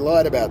record, work. we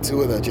lied about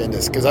 2 of the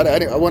genders because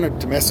I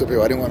wanted to mess with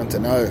people. I didn't want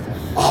them to know.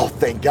 Oh,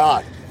 thank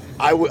God.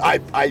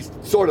 I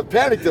sort of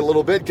panicked a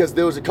little bit because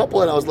there was a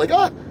couple and I was like,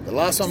 The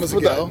last one was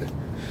a girl.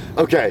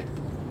 Okay.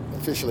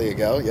 Officially a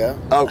girl, yeah.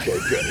 Okay,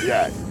 good,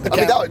 yeah. I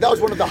mean, that was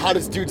one of the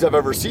hottest dudes I've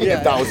ever seen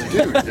if that was a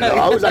dude. You know?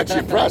 I was actually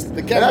impressed.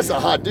 And that's a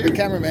hot dude. The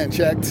cameraman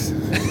checked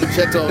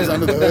what was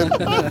under the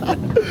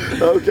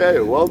hood. Okay,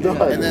 well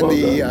done. And then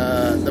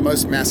the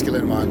most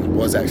masculine one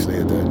was actually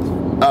a dude.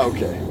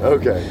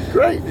 Okay,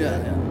 great.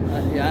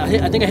 Yeah,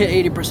 I think I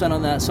hit 80%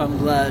 on that, so I'm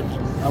glad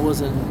I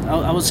wasn't.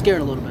 I was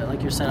scared a little bit,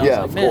 like you're saying.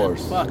 I was like, of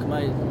course. Fuck,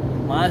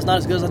 My eye's not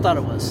as good as I thought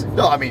it was.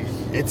 No, I mean,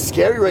 it's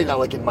scary right now.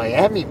 Like in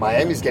Miami,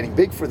 Miami's getting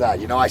big for that.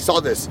 You know, I saw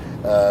this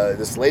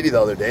lady the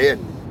other day,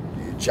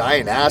 and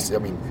giant ass. I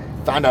mean,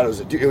 found out it was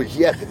a dude.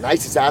 He had the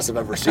nicest ass I've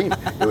ever seen.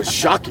 It was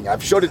shocking.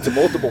 I've showed it to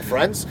multiple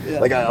friends. Yeah.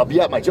 Like, I'll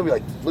be at my gym, be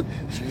like, look,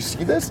 did you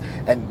see this?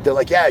 And they're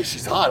like, yeah,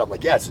 she's hot. I'm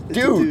like, yeah, it's a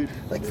dude.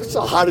 Like, that's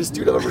the hottest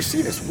dude I've ever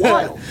seen. It's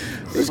wild.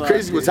 It's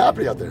crazy what's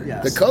happening out there.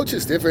 Yes. The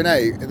culture's different,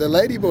 eh? The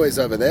lady boys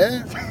over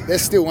there, they're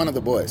still one of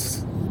the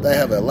boys. They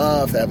have a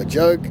laugh, they have a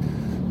joke.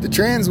 The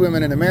trans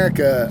women in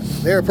America,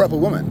 they're a proper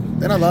woman.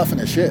 They're not laughing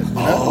at shit.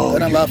 They're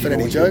not laughing at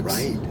any jokes.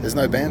 Right. There's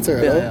no banter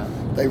at all. Yeah.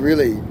 They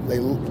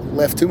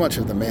left too much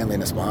of the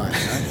manliness behind.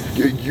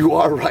 You know? You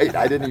are right.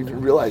 I didn't even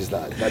realize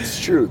that.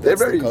 That's true. They're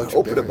very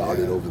open about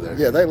it over there.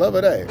 Yeah, they love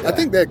it, eh? Yeah. I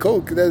think they're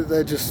cool.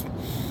 They're just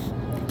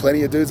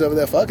plenty of dudes over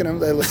there fucking them.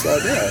 They're just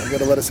like, yeah, you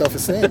got a lot of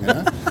self-esteem, you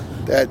know?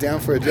 They're down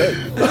for a joke.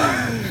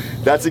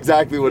 That's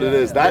exactly what it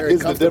is. That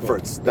is the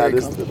difference. That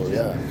is the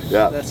difference.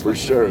 Yeah, that's for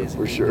sure, amazing.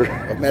 for sure.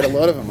 I've met a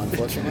lot of them,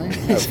 unfortunately.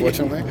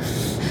 Unfortunately,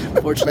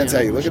 depends how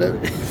you look at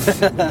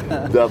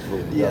it.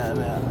 Definitely. Yeah,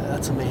 man,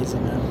 that's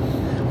amazing,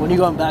 man. When are you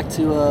going back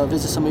to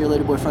visit some of your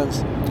ladyboy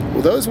friends?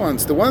 Well, those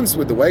ones, the ones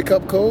with the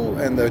wake-up call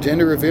and the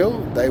gender reveal,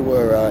 they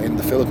were in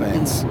the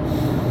Philippines.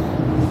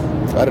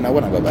 I don't know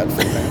when I go back to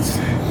the Philippines.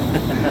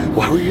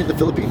 Why were you in the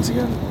Philippines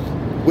again?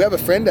 We have a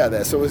friend out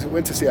there, so we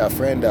went to see our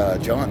friend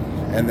John.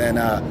 And then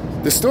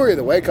the story of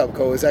the wake-up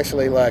call is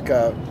actually like,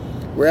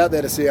 we're out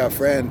there to see our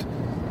friend.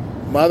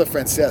 My other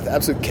friend Seth,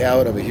 absolute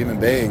coward of a human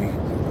being.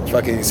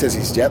 Fucking, he says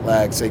he's jet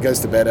lagged, so he goes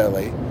to bed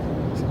early.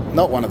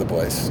 Not one of the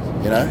boys,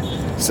 you know?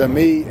 So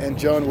me and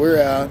John,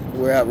 we're out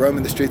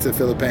roaming the streets of the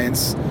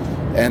Philippines,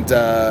 and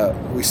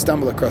we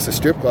stumble across a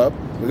strip club.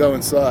 We go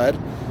inside,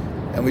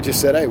 and we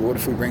just said, hey, what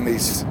if we bring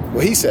these...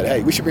 Well, he said,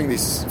 hey, we should bring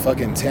these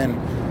fucking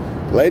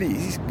 10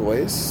 ladies,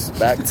 boys,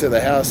 back to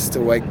the house to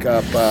wake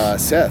up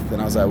Seth.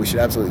 And I was like, we should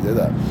absolutely do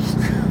that.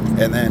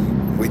 And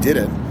then we did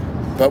it.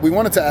 But we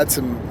wanted to add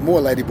some more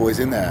lady boys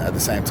in there at the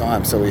same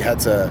time, so we had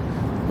to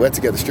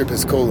get the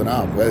strippers calling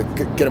up. We had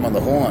to get them on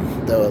the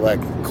horn. They were like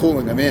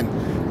calling them in.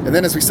 And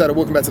then as we started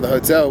walking back to the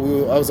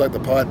hotel, I was like the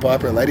Pied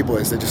Piper of lady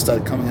boys. They just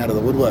started coming out of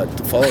the woodwork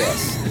to follow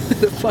us.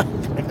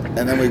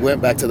 And then we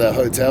went back to the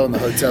hotel, and the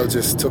hotel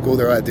just took all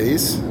their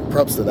IDs.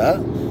 Props to that.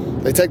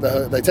 They take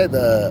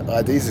the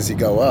IDs as you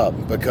go up,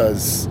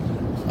 because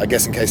I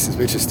guess in case these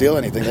bitches steal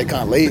anything, they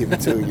can't leave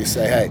until you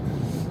say, hey.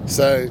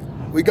 So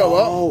we go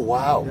up. Oh,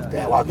 wow.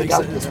 Yeah, wow,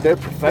 they're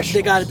professionals.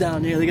 They got it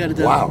down. Yeah, they got it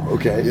down. Wow,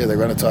 okay. Yeah, they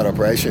run a tight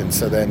operation.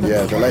 So then,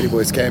 the lady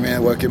boys came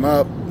in, woke him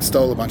up,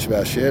 stole a bunch of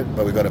our shit,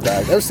 but we got it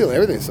back. They were stealing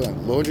everything. So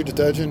laundry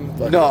detergent,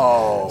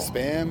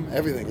 spam,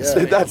 everything.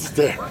 Yeah. That's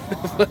terrible.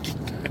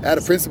 Out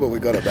of principle, we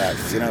got it back.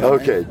 You know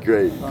what I mean?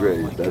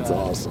 Great. That's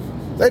awesome.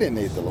 They didn't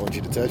need the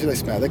laundry detergent.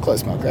 Their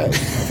clothes smell great.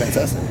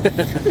 Fantastic.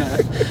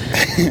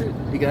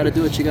 You got to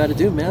do what you got to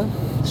do, man.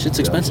 Shit's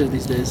expensive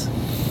these days.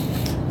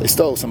 They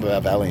stole some of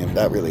our Valium.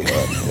 That really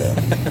hurt. Yeah.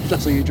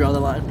 That's where you draw the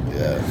line.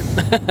 Yeah.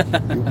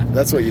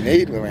 That's what you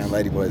need around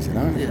ladyboys, you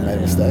know? Yeah, you made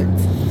a mistake.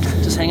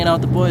 Just hanging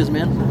out with the boys,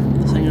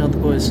 man. Just hanging out with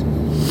the boys.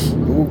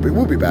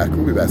 We'll be back.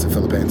 We'll be back to the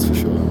Philippines for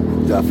sure.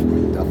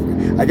 Definitely.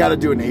 I got to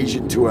do an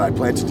Asian tour. I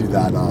plan to do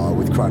that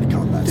with Karate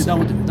Combat. Dude,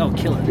 that would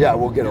kill it. Yeah,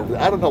 we'll get over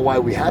there. I don't know why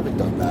we haven't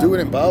done that. Do it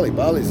in Bali.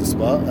 Bali's a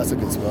spot. That's a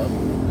good spot.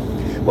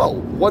 Well,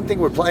 one thing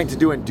we're planning to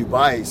do in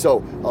Dubai.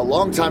 So a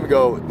long time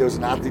ago, there was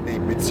an athlete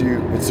named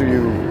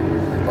Mitsuyu.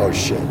 Oh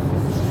shit,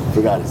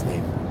 forgot his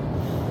name.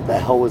 The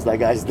hell was that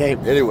guy's name?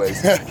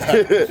 Anyways,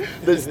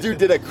 this dude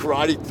did a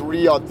karate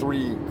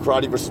 3-on-3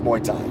 karate versus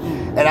Muay Thai,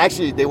 and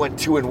actually they went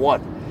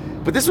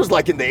 2-1. But this was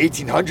like in the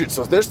 1800s,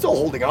 so they're still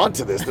holding on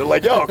to this. They're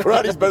like, yo,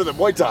 karate's better than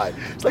Muay Thai.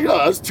 It's like, oh,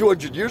 that was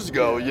 200 years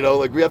ago, you know,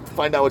 like we have to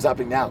find out what's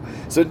happening now.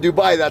 So in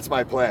Dubai, that's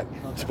my plan.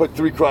 To put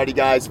 3 karate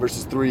guys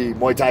versus 3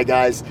 Muay Thai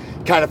guys,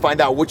 kind of find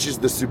out which is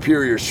the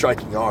superior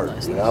striking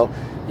art, you know?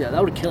 Yeah,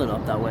 that would kill it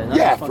up that way.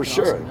 For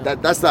sure. Awesome, yeah.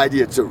 That's the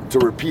idea, to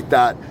repeat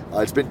that.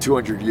 It's been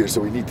 200 years,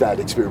 so we need that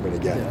experiment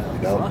again. Yeah,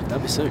 you know? Fuck,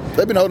 that'd be sick.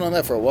 They've been holding on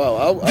that for a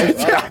while. They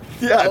have.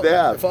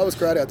 If I was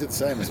karate, I'd do the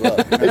same as well.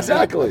 You know?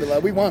 Exactly. I'd be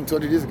like, we won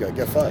 200 years ago.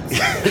 Get fucked.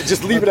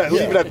 Just leave it at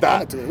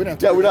that. We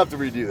don't have to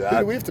redo that. Who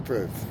do we have to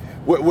prove?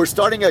 We're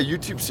starting a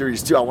YouTube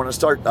series too. I want to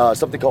start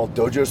something called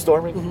Dojo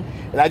Storming,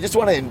 and I just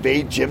want to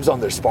invade gyms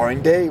on their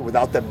sparring day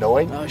without them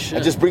knowing. Oh shit!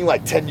 And just bring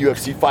like 10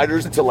 UFC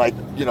fighters to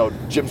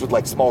gyms with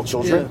like small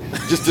children,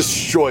 just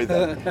destroy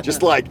them.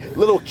 Just like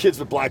little kids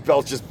with black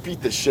belts, just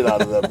beat the shit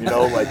out of them. You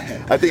know, like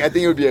I think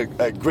it would be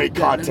a great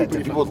content,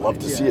 and people would love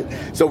to see it.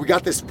 So we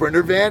got this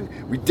Sprinter van.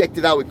 We decked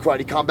it out with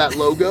Karate Combat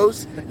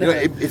logos. You know,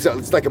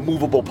 it's like a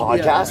movable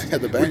podcast. Yeah,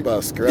 the bang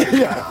bus, correct?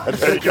 Yeah,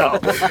 there you go.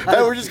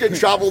 And we're just gonna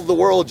travel the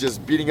world,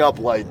 just beating up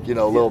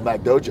little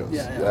Mac dojos.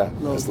 Yeah.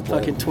 Little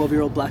fucking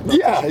 12-year-old black belt.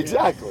 Yeah,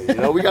 exactly. You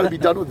know, we got to be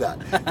done with that.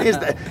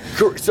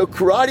 So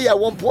karate at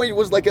one point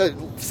was like a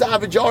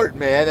savage art,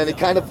 man, and it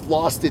kind of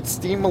lost its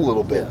steam a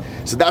little bit.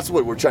 Yeah. So that's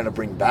what we're trying to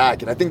bring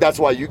back, and I think that's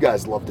why you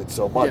guys loved it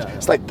so much. Yeah.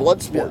 It's like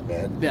blood sport,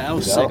 man. Yeah, that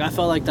was sick. I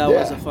felt like that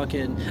was a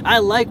fucking... I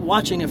like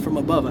watching it from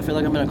above. I feel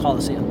like I'm in a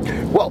Coliseum.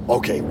 Well,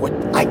 okay.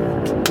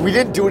 we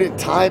didn't do it in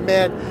time,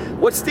 man.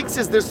 What stinks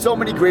is there's so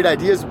many great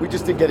ideas, we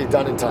just didn't get it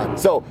done in time.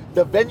 So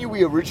the venue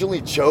we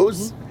originally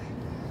chose,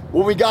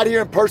 when we got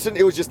here in person,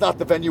 it was just not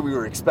the venue we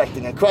were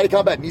expecting. And Karate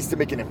Combat needs to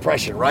make an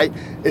impression, right?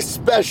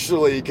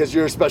 Especially because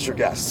you're a special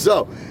guest.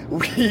 So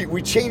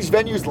we changed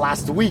venues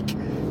last week.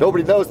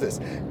 Nobody knows this.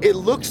 It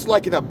looks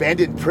like an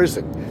abandoned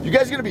prison. You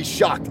guys are gonna be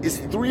shocked. It's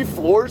 3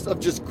 floors of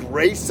just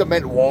gray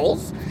cement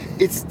walls.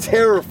 It's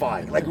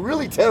terrifying, like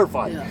really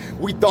terrifying. Yeah.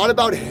 We thought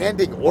about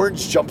handing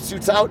orange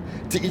jumpsuits out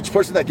to each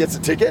person that gets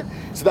a ticket,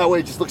 so that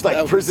way it just looks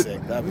like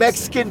prison,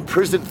 Mexican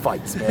prison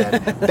fights,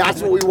 man.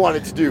 That's what we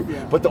wanted to do.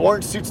 Yeah. But the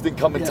orange suits didn't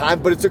come in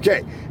time, but it's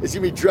okay. It's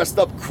gonna be dressed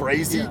up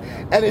crazy,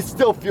 and it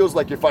still feels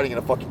like you're fighting in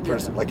a fucking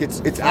prison. Like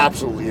it's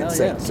absolutely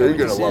insane. So you're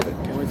gonna love it.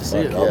 Can't wait to see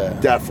it. Oh,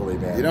 definitely,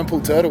 man. You don't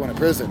pull turtle in a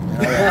prison.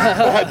 You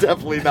know?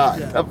 Definitely not.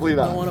 Yeah. Definitely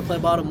not. Don't want to play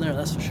bottom there,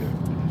 that's for sure.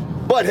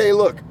 But hey,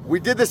 look, we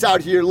did this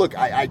out here. Look,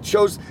 I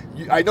chose,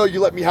 I know you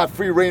let me have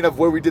free reign of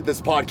where we did this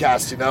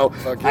podcast, you know.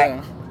 Fuck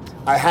yeah.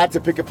 I had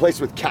to pick a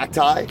place with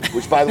cacti,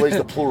 which by the way is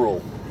the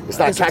plural. It's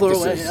not It's the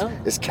plural, cactuses, yeah.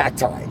 it's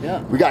cacti.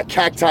 Yeah. We got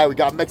cacti, we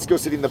got Mexico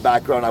City in the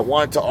background. I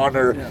wanted to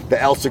honor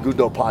the El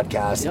Segundo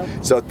podcast.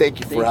 Yep. So thank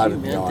you for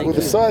having me man. on. Thank Well,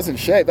 the you. size and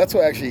shape, that's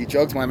what actually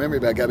jogs my memory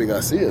about Gabi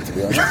Garcia, to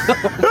be honest.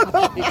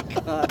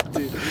 God,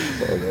 dude.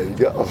 Oh, there you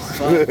go.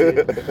 Fuck,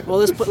 dude. Well,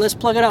 let's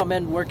plug it out,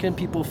 man. Where can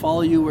people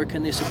follow you? Where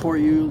can they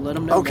support you? Let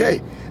them know.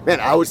 Okay,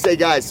 man, I would say,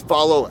 guys,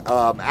 follow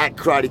at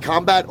Karate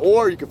Combat,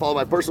 or you can follow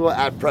my personal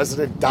at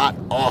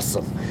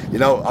President.awesome. You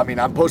know, I mean,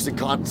 I'm posting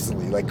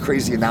constantly, like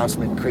crazy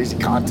announcement, crazy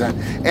content.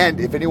 And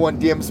if anyone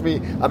DMs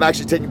me, I'm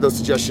actually taking those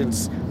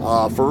suggestions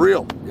for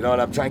real. You know,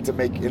 and I'm trying to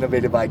make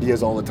innovative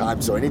ideas all the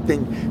time. So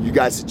anything you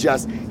guys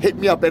suggest, hit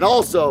me up. And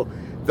also,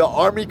 the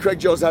Army Craig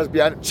Jones has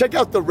behind. Check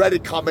out the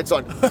Reddit comments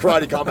on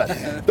Karate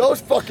Combat.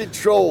 Those fucking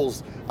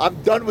trolls. I'm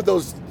done with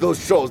those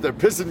trolls. They're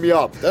pissing me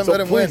off. Don't let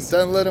them win.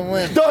 Don't let them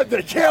win. No,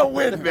 they can't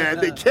win, man.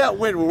 They can't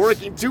win. We're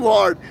working too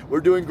hard. We're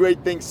doing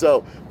great things.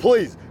 So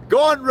please go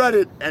on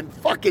Reddit and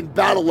fucking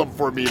battle them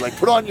for me. Like,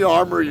 put on your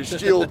armor, your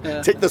shield,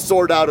 take the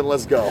sword out, and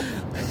let's go.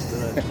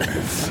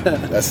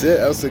 That's it.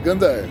 El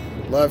Segundo,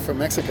 live from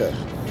Mexico.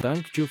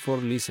 Thank you for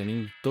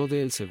listening to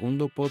the El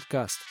Segundo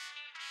podcast.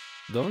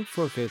 Don't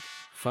forget,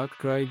 Fuck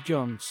Craig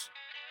Jones.